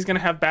are always going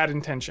to have bad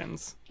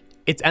intentions.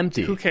 It's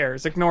empty. Who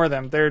cares? Ignore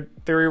them. They're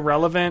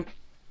irrelevant.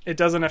 It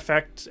doesn't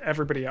affect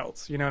everybody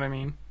else. You know what I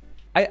mean?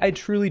 I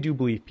truly do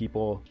believe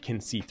people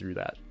can see through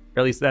that. Or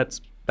at least that's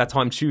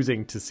how I'm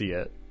choosing to see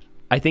it.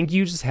 I think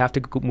you just have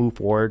to move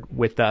forward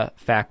with the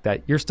fact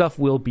that your stuff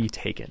will be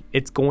taken.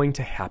 It's going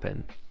to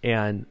happen.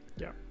 And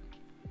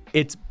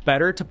it's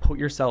better to put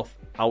yourself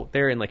out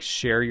there and like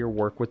share your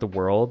work with the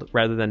world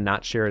rather than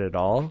not share it at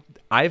all.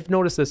 I've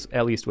noticed this,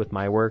 at least with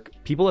my work.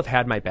 People have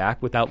had my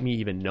back without me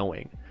even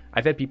knowing.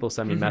 I've had people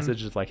send me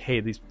messages like, hey,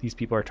 these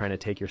people are trying to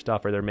take your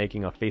stuff, or they're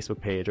making a Facebook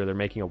page, or they're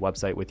making a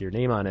website with your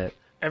name on it.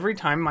 Every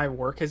time my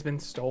work has been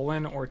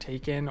stolen or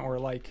taken or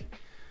like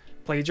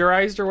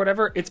plagiarized or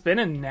whatever, it's been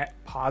a net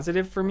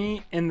positive for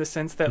me in the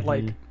sense that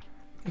like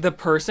the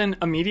person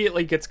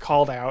immediately gets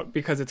called out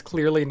because it's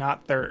clearly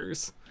not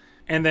theirs,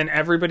 and then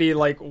everybody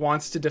like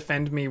wants to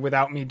defend me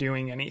without me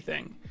doing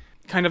anything,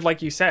 kind of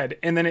like you said,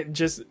 and then it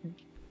just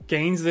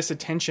gains this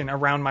attention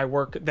around my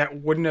work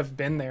that wouldn't have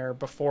been there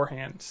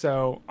beforehand.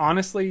 So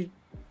honestly,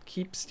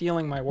 keep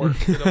stealing my work.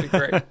 It'll be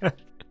great.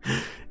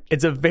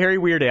 It's a very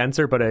weird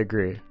answer, but I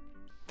agree.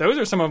 Those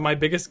are some of my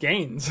biggest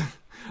gains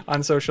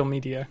on social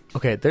media.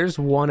 Okay, there's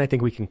one I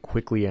think we can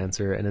quickly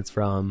answer, and it's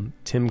from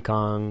Tim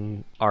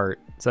Kong Art.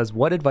 It says,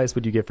 what advice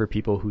would you give for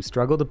people who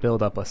struggle to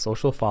build up a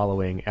social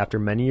following after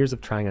many years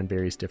of trying on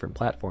various different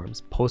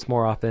platforms? Post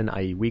more often,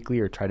 i.e. weekly,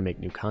 or try to make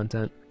new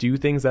content. Do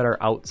things that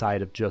are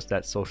outside of just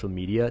that social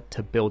media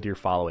to build your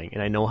following.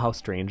 And I know how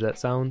strange that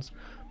sounds,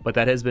 but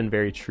that has been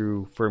very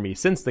true for me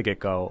since the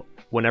get-go.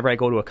 Whenever I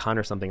go to a con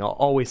or something, I'll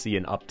always see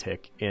an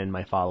uptick in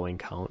my following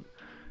count.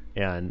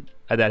 And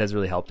that has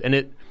really helped.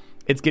 And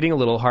it's getting a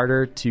little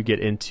harder to get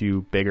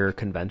into bigger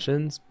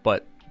conventions,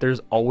 but there's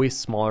always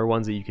smaller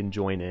ones that you can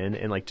join in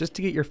and like just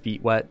to get your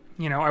feet wet.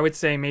 You know, I would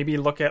say maybe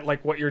look at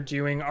like what you're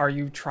doing. Are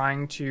you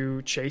trying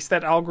to chase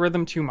that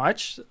algorithm too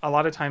much? A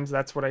lot of times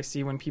that's what I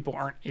see when people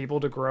aren't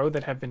able to grow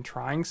that have been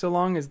trying so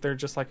long, is they're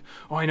just like,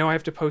 oh, I know I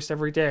have to post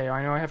every day. Oh,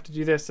 I know I have to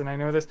do this and I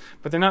know this,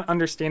 but they're not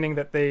understanding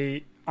that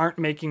they aren't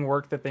making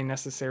work that they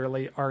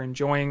necessarily are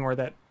enjoying or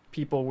that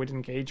people would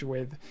engage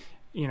with,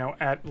 you know,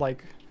 at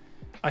like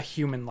a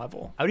human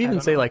level. I would even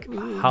say like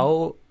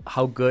how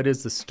good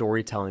is the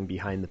storytelling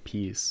behind the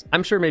piece?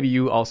 I'm sure maybe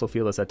you also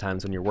feel this at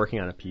times when you're working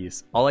on a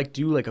piece. I'll like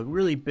do like a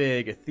really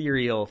big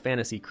ethereal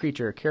fantasy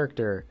creature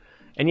character,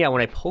 and yeah,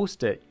 when I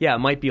post it, yeah, it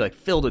might be like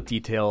filled with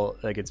detail,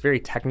 like it's very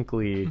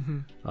technically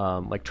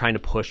like trying to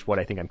push what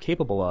I think I'm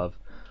capable of,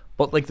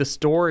 but like the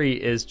story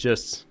is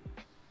just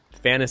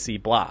fantasy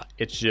blah,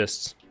 it's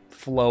just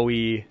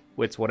flowy,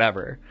 it's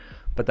whatever.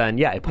 But then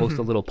yeah, I post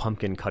a little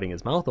pumpkin cutting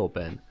his mouth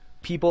open.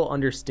 People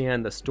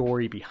understand the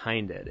story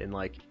behind it and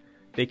like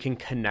they can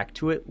connect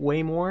to it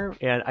way more.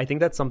 And I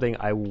think that's something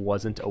I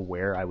wasn't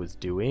aware I was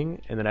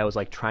doing. And then I was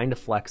like trying to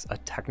flex a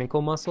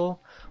technical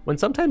muscle when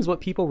sometimes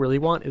what people really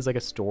want is like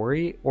a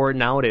story, or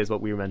nowadays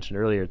what we mentioned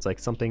earlier, it's like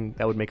something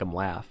that would make them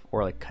laugh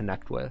or like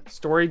connect with.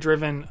 Story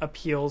driven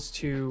appeals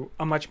to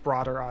a much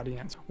broader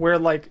audience, where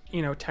like,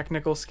 you know,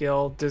 technical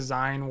skill,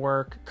 design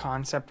work,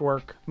 concept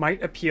work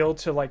might appeal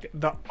to like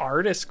the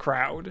artist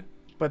crowd,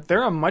 but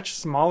they're a much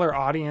smaller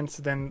audience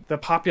than the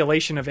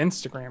population of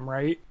Instagram,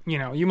 right? You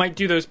know, you might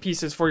do those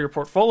pieces for your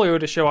portfolio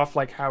to show off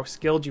like how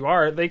skilled you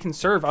are. They can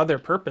serve other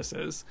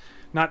purposes.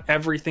 Not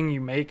everything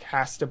you make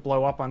has to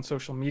blow up on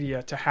social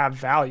media to have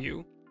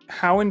value.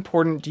 How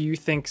important do you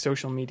think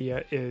social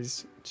media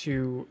is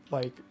to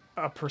like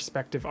a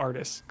prospective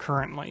artist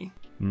currently?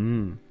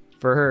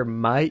 For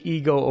my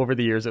ego over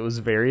the years, it was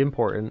very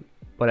important,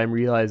 but I'm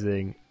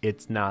realizing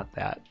it's not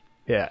that.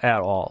 Yeah,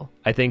 at all.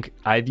 I think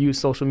I've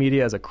used social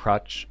media as a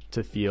crutch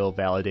to feel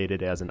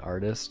validated as an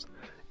artist.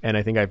 And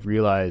I think I've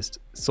realized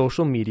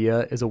social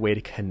media is a way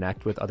to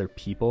connect with other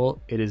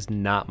people. It is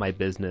not my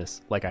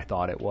business like I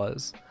thought it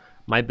was.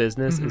 My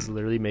business is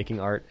literally making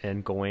art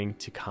and going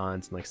to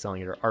cons and like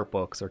selling it, or art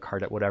books or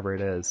card, whatever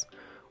it is,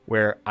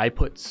 where I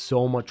put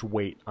so much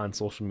weight on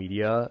social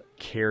media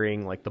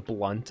carrying like the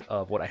blunt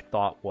of what I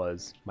thought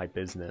was my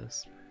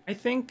business. I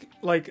think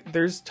like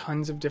there's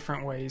tons of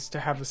different ways to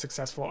have a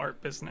successful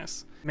art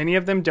business. Many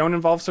of them don't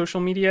involve social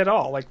media at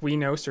all. Like we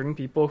know certain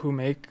people who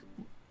make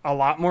a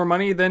lot more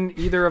money than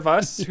either of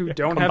us who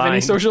don't have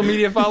any social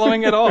media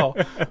following at all.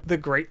 The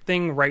great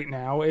thing right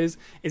now is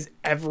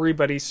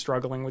everybody's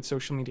struggling with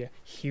social media.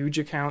 Huge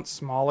accounts,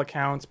 small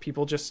accounts,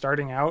 people just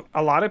starting out.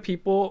 A lot of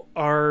people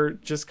are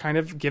just kind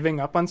of giving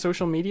up on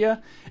social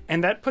media,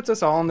 and that puts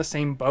us all in the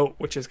same boat,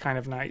 which is kind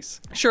of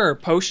nice. Sure,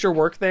 post your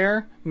work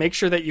there. Make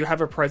sure that you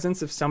have a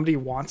presence if somebody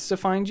wants to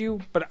find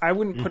you, but I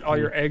wouldn't put all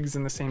your eggs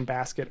in the same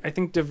basket. I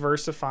think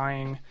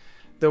diversifying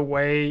the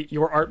way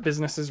your art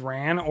business is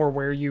ran or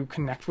where you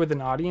connect with an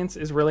audience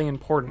is really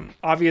important.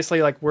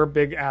 Obviously, like we're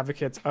big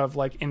advocates of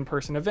like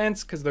in-person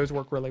events because those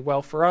work really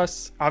well for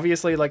us.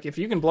 Obviously, like if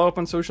you can blow up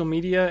on social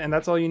media and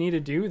that's all you need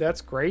to do,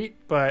 that's great.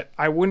 But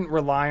I wouldn't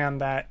rely on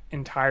that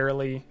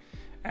entirely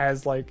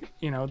as like,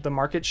 you know, the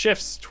market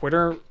shifts.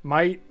 Twitter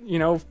might, you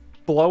know,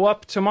 blow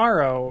up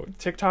tomorrow.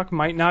 TikTok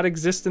might not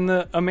exist in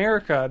the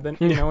America then,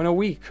 you know, in a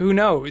week. Who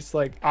knows?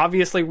 Like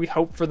obviously we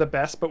hope for the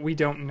best, but we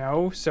don't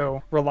know.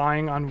 So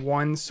relying on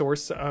one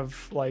source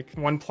of like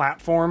one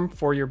platform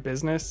for your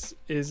business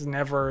is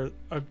never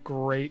a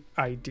great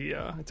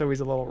idea. It's always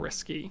a little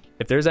risky.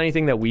 If there's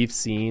anything that we've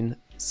seen,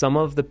 some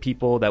of the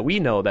people that we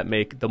know that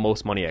make the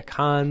most money at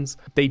cons,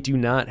 they do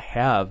not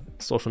have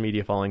social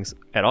media followings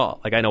at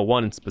all. Like I know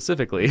one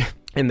specifically,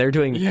 and they're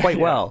doing quite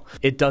well.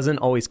 It doesn't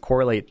always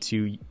correlate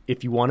to,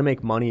 if you want to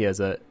make money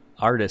as an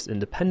artist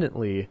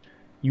independently,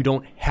 you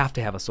don't have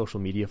to have a social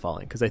media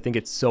following, because I think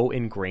it's so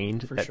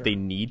ingrained that they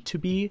need to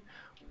be.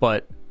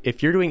 But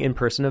if you're doing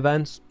in-person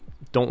events,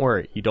 don't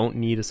worry, you don't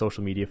need a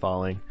social media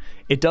following.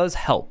 It does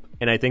help,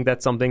 and I think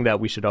that's something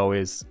that we should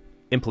always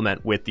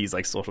implement with these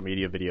like social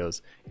media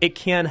videos. It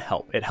can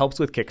help. It helps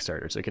with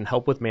Kickstarters. It can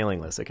help with mailing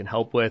lists. It can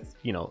help with,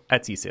 you know,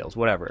 Etsy sales,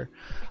 whatever.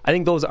 I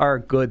think those are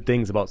good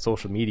things about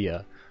social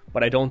media,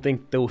 but I don't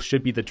think those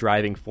should be the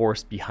driving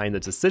force behind the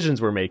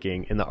decisions we're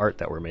making in the art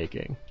that we're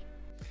making.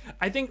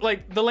 I think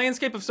like the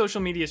landscape of social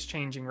media is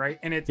changing, right?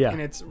 And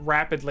it's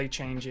rapidly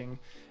changing.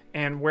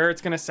 And where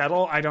it's going to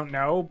settle, I don't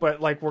know, but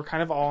like we're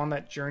kind of all on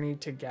that journey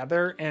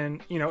together.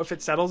 And, you know, if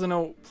it settles in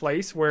a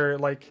place where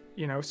like,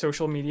 you know,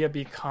 social media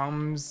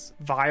becomes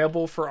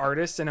viable for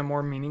artists in a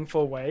more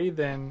meaningful way,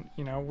 then,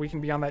 you know, we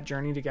can be on that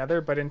journey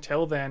together. But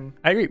until then,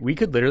 I agree. We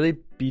could literally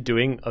be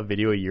doing a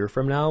video a year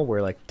from now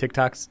where like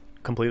TikTok's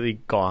completely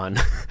gone.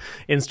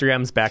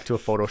 Instagram's back to a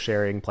photo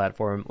sharing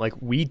platform. Like,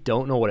 we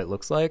don't know what it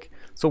looks like.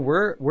 So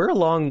we're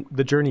along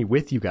the journey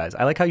with you guys.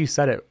 I like how you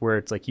said it, where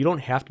it's like you don't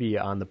have to be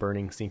on the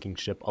burning, sinking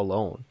ship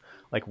alone.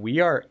 Like, we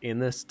are in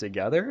this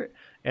together.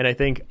 And I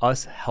think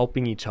us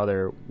helping each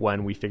other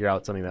when we figure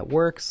out something that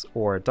works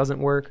or it doesn't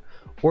work,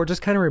 or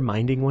just kind of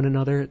reminding one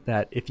another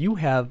that if you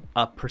have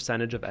a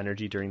percentage of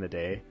energy during the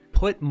day,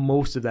 put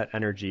most of that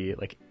energy,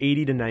 like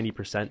 80 to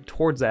 90%,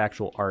 towards the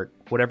actual art,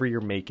 whatever you're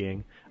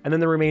making. And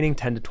then the remaining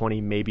 10 to 20,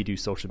 maybe do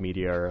social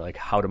media or like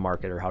how to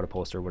market or how to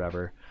post or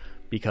whatever.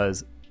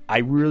 Because I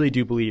really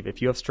do believe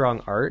if you have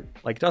strong art,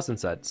 like Dustin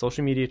said,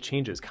 social media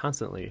changes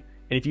constantly.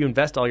 And if you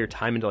invest all your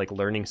time into like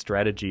learning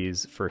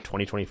strategies for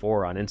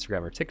 2024 on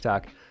Instagram or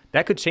TikTok,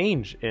 that could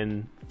change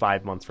in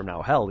 5 months from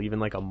now, hell, even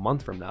like a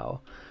month from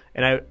now.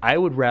 And I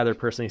would rather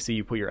personally see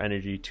you put your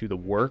energy to the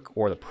work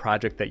or the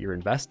project that you're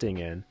investing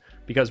in,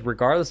 because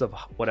regardless of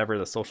whatever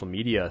the social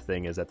media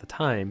thing is at the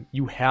time,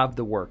 you have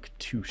the work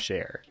to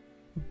share.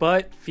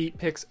 but feet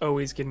pics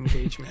always get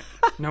engagement.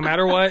 No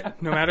matter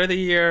what, no matter the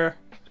year.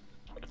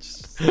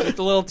 Just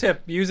a little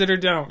tip, use it or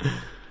don't.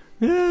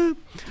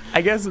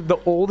 I guess the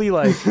only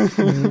like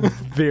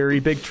very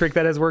big trick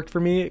that has worked for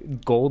me,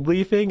 gold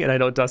leafing, and I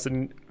know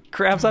Dustin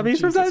craps on me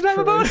from time to time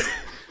about it.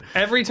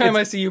 Every time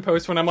I see you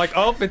post one, I'm like,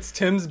 oh, it's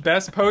Tim's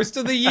best post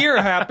of the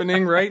year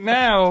happening right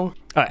now.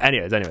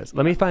 Anyways,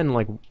 let me find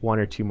like one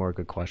or two more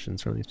good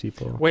questions from these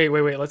people. Wait.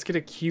 Let's get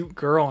a cute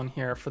girl in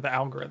here for the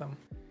algorithm.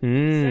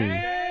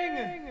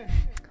 Zang!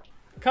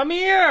 Come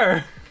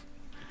here.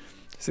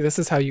 See, this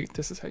is how you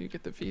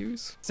get the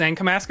views. Zang,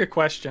 come ask a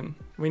question.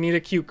 We need a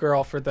cute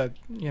girl for the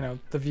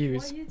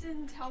views. Well, you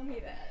didn't tell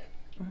me that.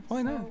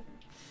 Why not?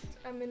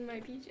 I'm in my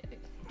PJ.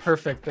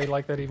 Perfect. They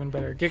like that even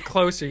better. Get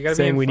closer. You gotta be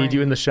Saying in we frame. need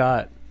you in the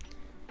shot.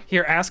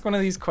 Here, ask one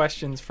of these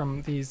questions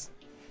from these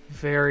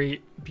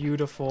very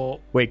beautiful.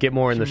 Wait, get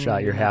more in the shot.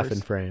 community You're half members.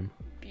 in frame.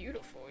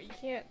 Beautiful. You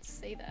can't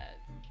say that.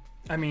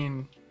 I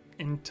mean,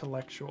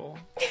 intellectual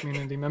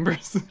community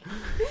members.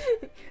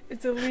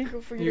 It's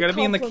illegal for you. You gotta to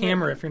be in the compliment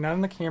camera. them. If you're not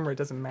in the camera, it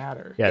doesn't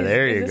matter. Yeah,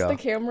 there you Is go. this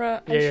the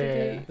camera I Yeah, should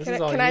yeah. be? This Can,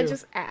 is I, all can I you.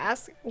 just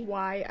ask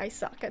why I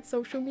suck at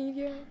social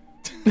media?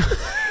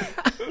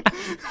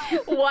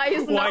 Why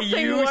is Why nothing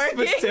you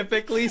working?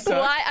 specifically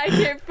suck? Why I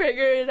can't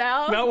figure it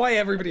out? Not why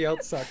everybody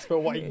else sucks, but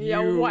why you.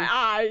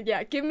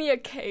 Yeah, give me a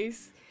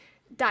case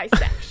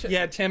dissection.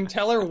 Yeah, Tim,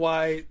 tell her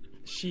why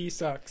she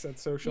sucks at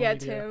social Yeah,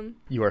 media. Tim.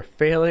 You are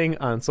failing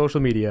on social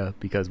media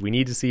because we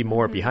need to see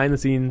more behind the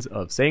scenes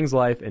of Sang's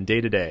life and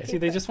day to day. See,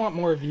 they just want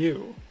more of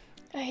you.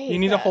 I hate You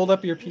need to that. hold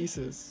up your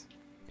pieces.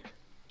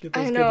 Get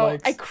those I good know.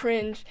 likes. I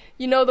cringe.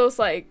 You know those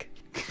like.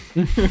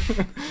 And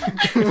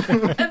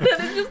then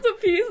it's just a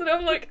piece, and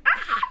I'm like,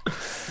 ah!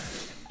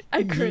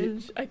 I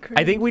cringe. I cringe.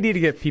 I think we need to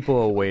get people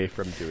away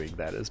from doing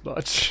that as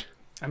much.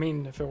 I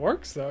mean, if it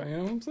works, though, you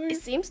know what I'm saying?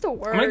 It seems to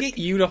work. I'm gonna get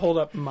you to hold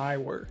up my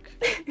work.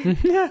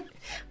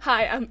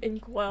 Hi, I'm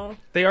Inkwell.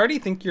 They already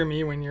think you're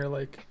me when you're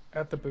like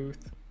at the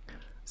booth.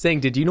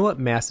 Saying, did you know what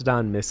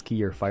Mastodon,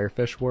 Miski, or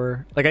Firefish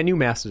were? Like, I knew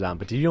Mastodon,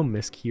 but did you know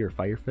Miski or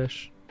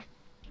Firefish?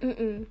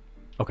 Mm-mm.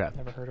 Okay.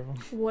 Never heard of them.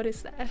 What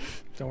is that?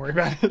 Don't worry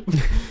about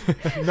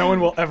it. No one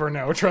will ever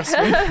know. Trust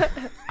me.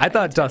 I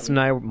thought Dustin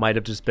and I might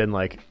have just been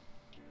like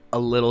a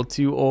little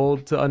too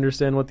old to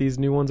understand what these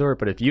new ones are,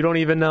 but if you don't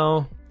even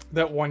know,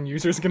 That one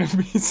user's gonna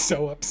be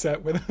so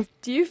upset with us.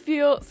 Do you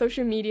feel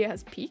social media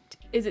has peaked?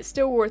 Is it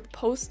still worth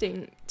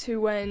posting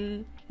to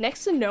when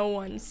next to no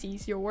one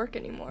sees your work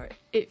anymore?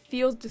 It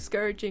feels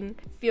discouraging.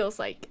 Feels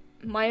like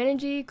my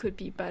energy could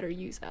be better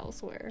used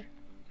elsewhere.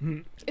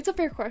 It's a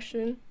fair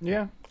question.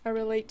 Yeah. I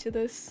relate to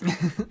this.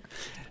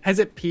 Has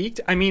it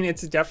peaked? I mean,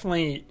 it's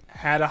definitely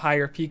had a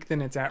higher peak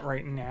than it's at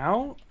right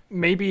now.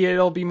 Maybe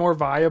it'll be more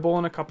viable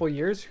in a couple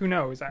years. Who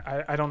knows?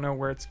 I don't know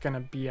where it's going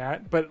to be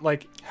at. But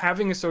like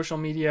having a social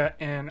media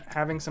and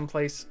having some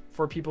place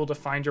for people to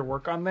find your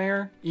work on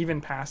there,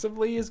 even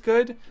passively, is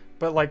good.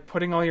 But like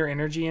putting all your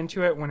energy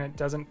into it when it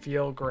doesn't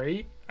feel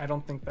great, I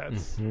don't think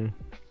that's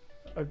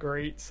a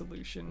great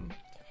solution.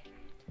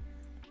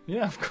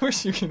 Yeah, of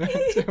course you can add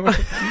to it.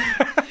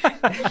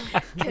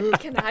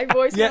 Can I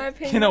voice my Yeah,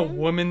 opinion? can a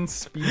woman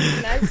speak?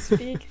 Can I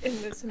speak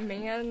in this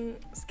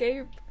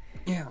manscape?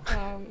 Yeah.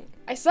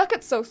 I suck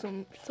at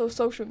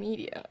social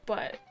media,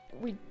 but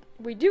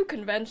we do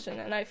convention,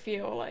 and I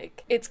feel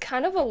like it's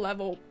kind of a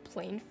level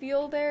playing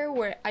field there,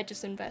 where I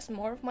just invest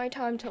more of my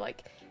time to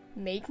like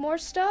make more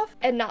stuff,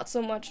 and not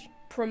so much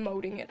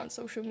promoting it on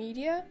social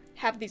media.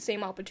 Have the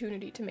same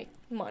opportunity to make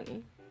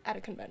money at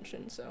a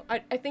convention. So I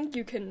think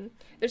you can.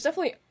 There's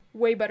definitely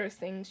way better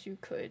things you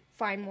could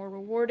find more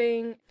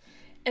rewarding,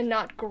 and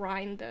not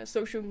grind the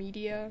social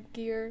media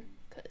gear,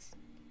 because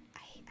I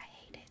hate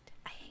it.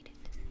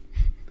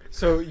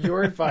 So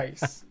your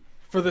advice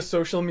for the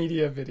social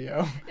media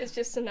video It's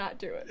just to not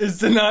do it. is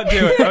to not do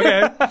it.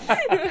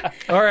 Okay.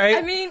 All right.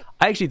 I mean,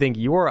 I actually think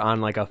you're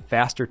on like a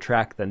faster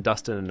track than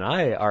Dustin and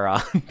I are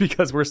on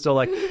because we're still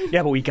like,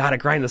 yeah, but we got to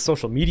grind the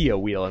social media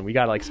wheel and we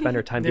got to like spend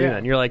our time doing Yeah. that.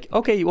 And you're like,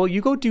 okay, well,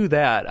 you go do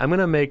that. I'm going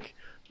to make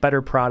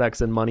better products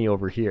and money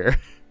over here.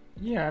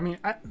 Yeah, I mean,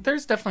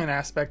 there's definitely an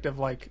aspect of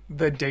like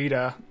the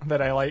data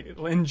that I like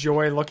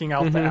enjoy looking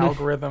out the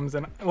algorithms,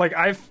 and like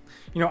I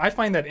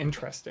find that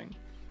interesting.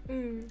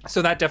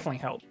 So that definitely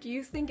helped. do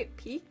you think it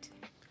peaked?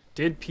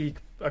 Did peak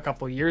a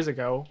couple years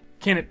ago.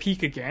 Can it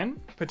peak again?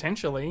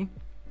 Potentially,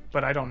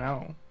 but I don't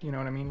know. You know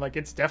what I mean? Like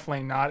it's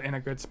definitely not in a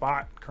good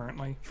spot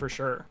currently, for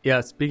sure.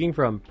 Yeah, speaking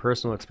from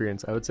personal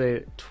experience, I would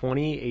say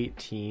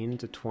 2018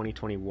 to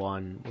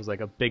 2021 was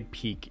like a big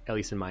peak, at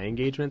least in my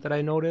engagement that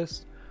I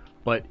noticed,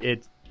 but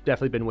it's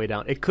definitely been way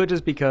down. It could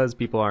just because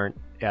people aren't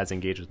as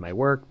engaged with my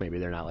work. Maybe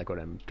they're not like what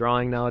I'm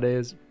drawing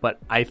nowadays, but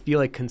I feel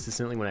like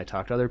consistently when I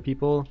talk to other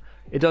people,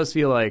 it does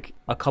feel like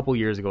a couple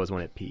years ago is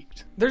when it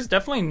peaked. There's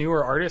definitely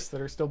newer artists that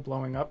are still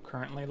blowing up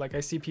currently. Like I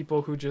see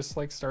people who just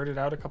like started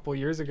out a couple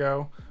years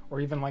ago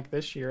or even like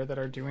this year that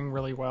are doing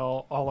really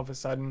well all of a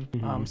sudden.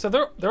 So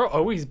there'll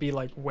always be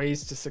like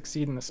ways to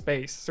succeed in the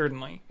space,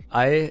 certainly.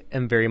 I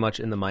am very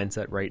much in the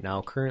mindset right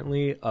now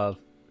currently of,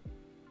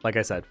 like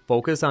I said,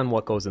 focus on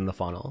what goes in the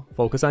funnel.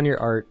 Focus on your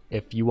art.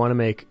 If you want to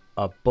make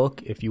a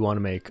book, if you want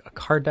to make a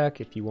card deck,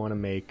 if you want to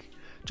make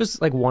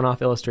just like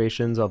one-off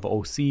illustrations of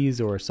OCs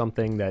or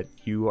something that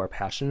you are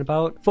passionate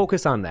about,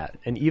 focus on that.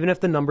 And even if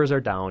the numbers are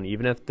down,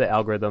 even if the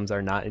algorithms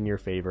are not in your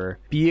favor,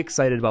 be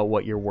excited about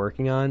what you're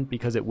working on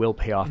because it will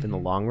pay off in the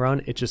long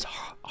run. It's just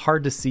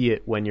hard to see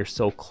it when you're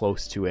so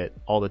close to it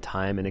all the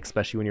time, and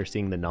especially when you're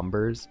seeing the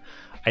numbers.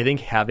 I think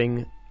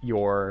having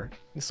your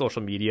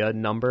social media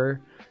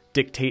number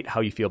dictate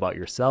how you feel about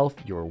yourself,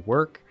 your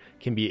work,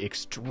 can be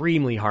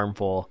extremely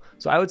harmful.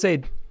 So I would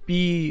say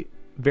be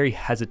very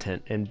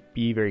hesitant and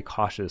be very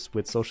cautious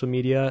with social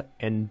media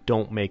and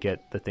don't make it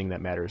the thing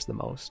that matters the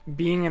most.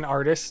 Being an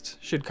artist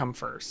should come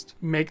first.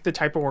 Make the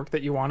type of work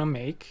that you want to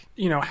make.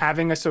 You know,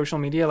 having a social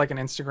media like an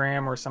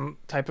Instagram or some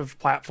type of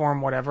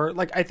platform, whatever,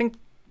 like I think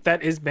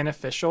that is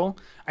beneficial.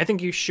 I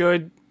think you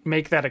should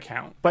make that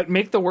account, but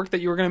make the work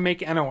that you were going to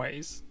make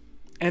anyways.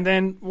 And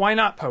then why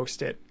not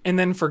post it and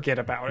then forget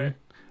about it?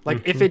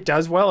 Like if it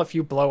does well, if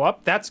you blow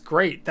up, that's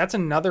great. That's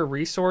another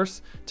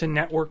resource to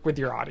network with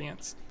your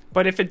audience.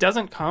 But if it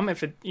doesn't come,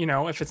 if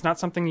it's not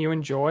something you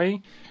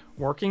enjoy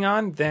working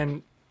on,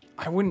 then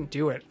I wouldn't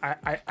do it.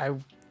 I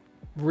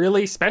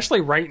really, especially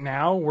right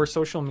now where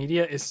social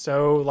media is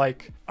so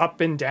like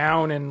up and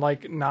down and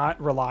like not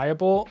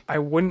reliable, I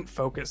wouldn't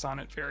focus on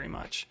it very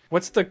much.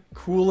 What's the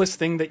coolest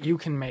thing that you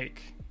can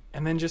make?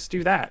 And then just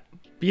do that.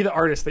 Be the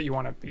artist that you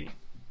want to be.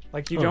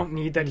 Like you don't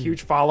need that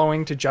huge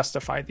following to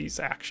justify these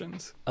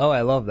actions. Oh,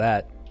 I love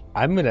that.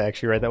 I'm going to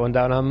actually write that one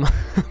down on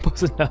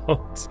post-it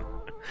notes.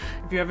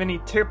 If you have any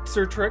tips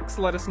or tricks,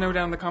 let us know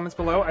down in the comments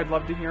below. I'd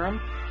love to hear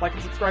them. Like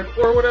and subscribe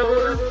or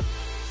whatever.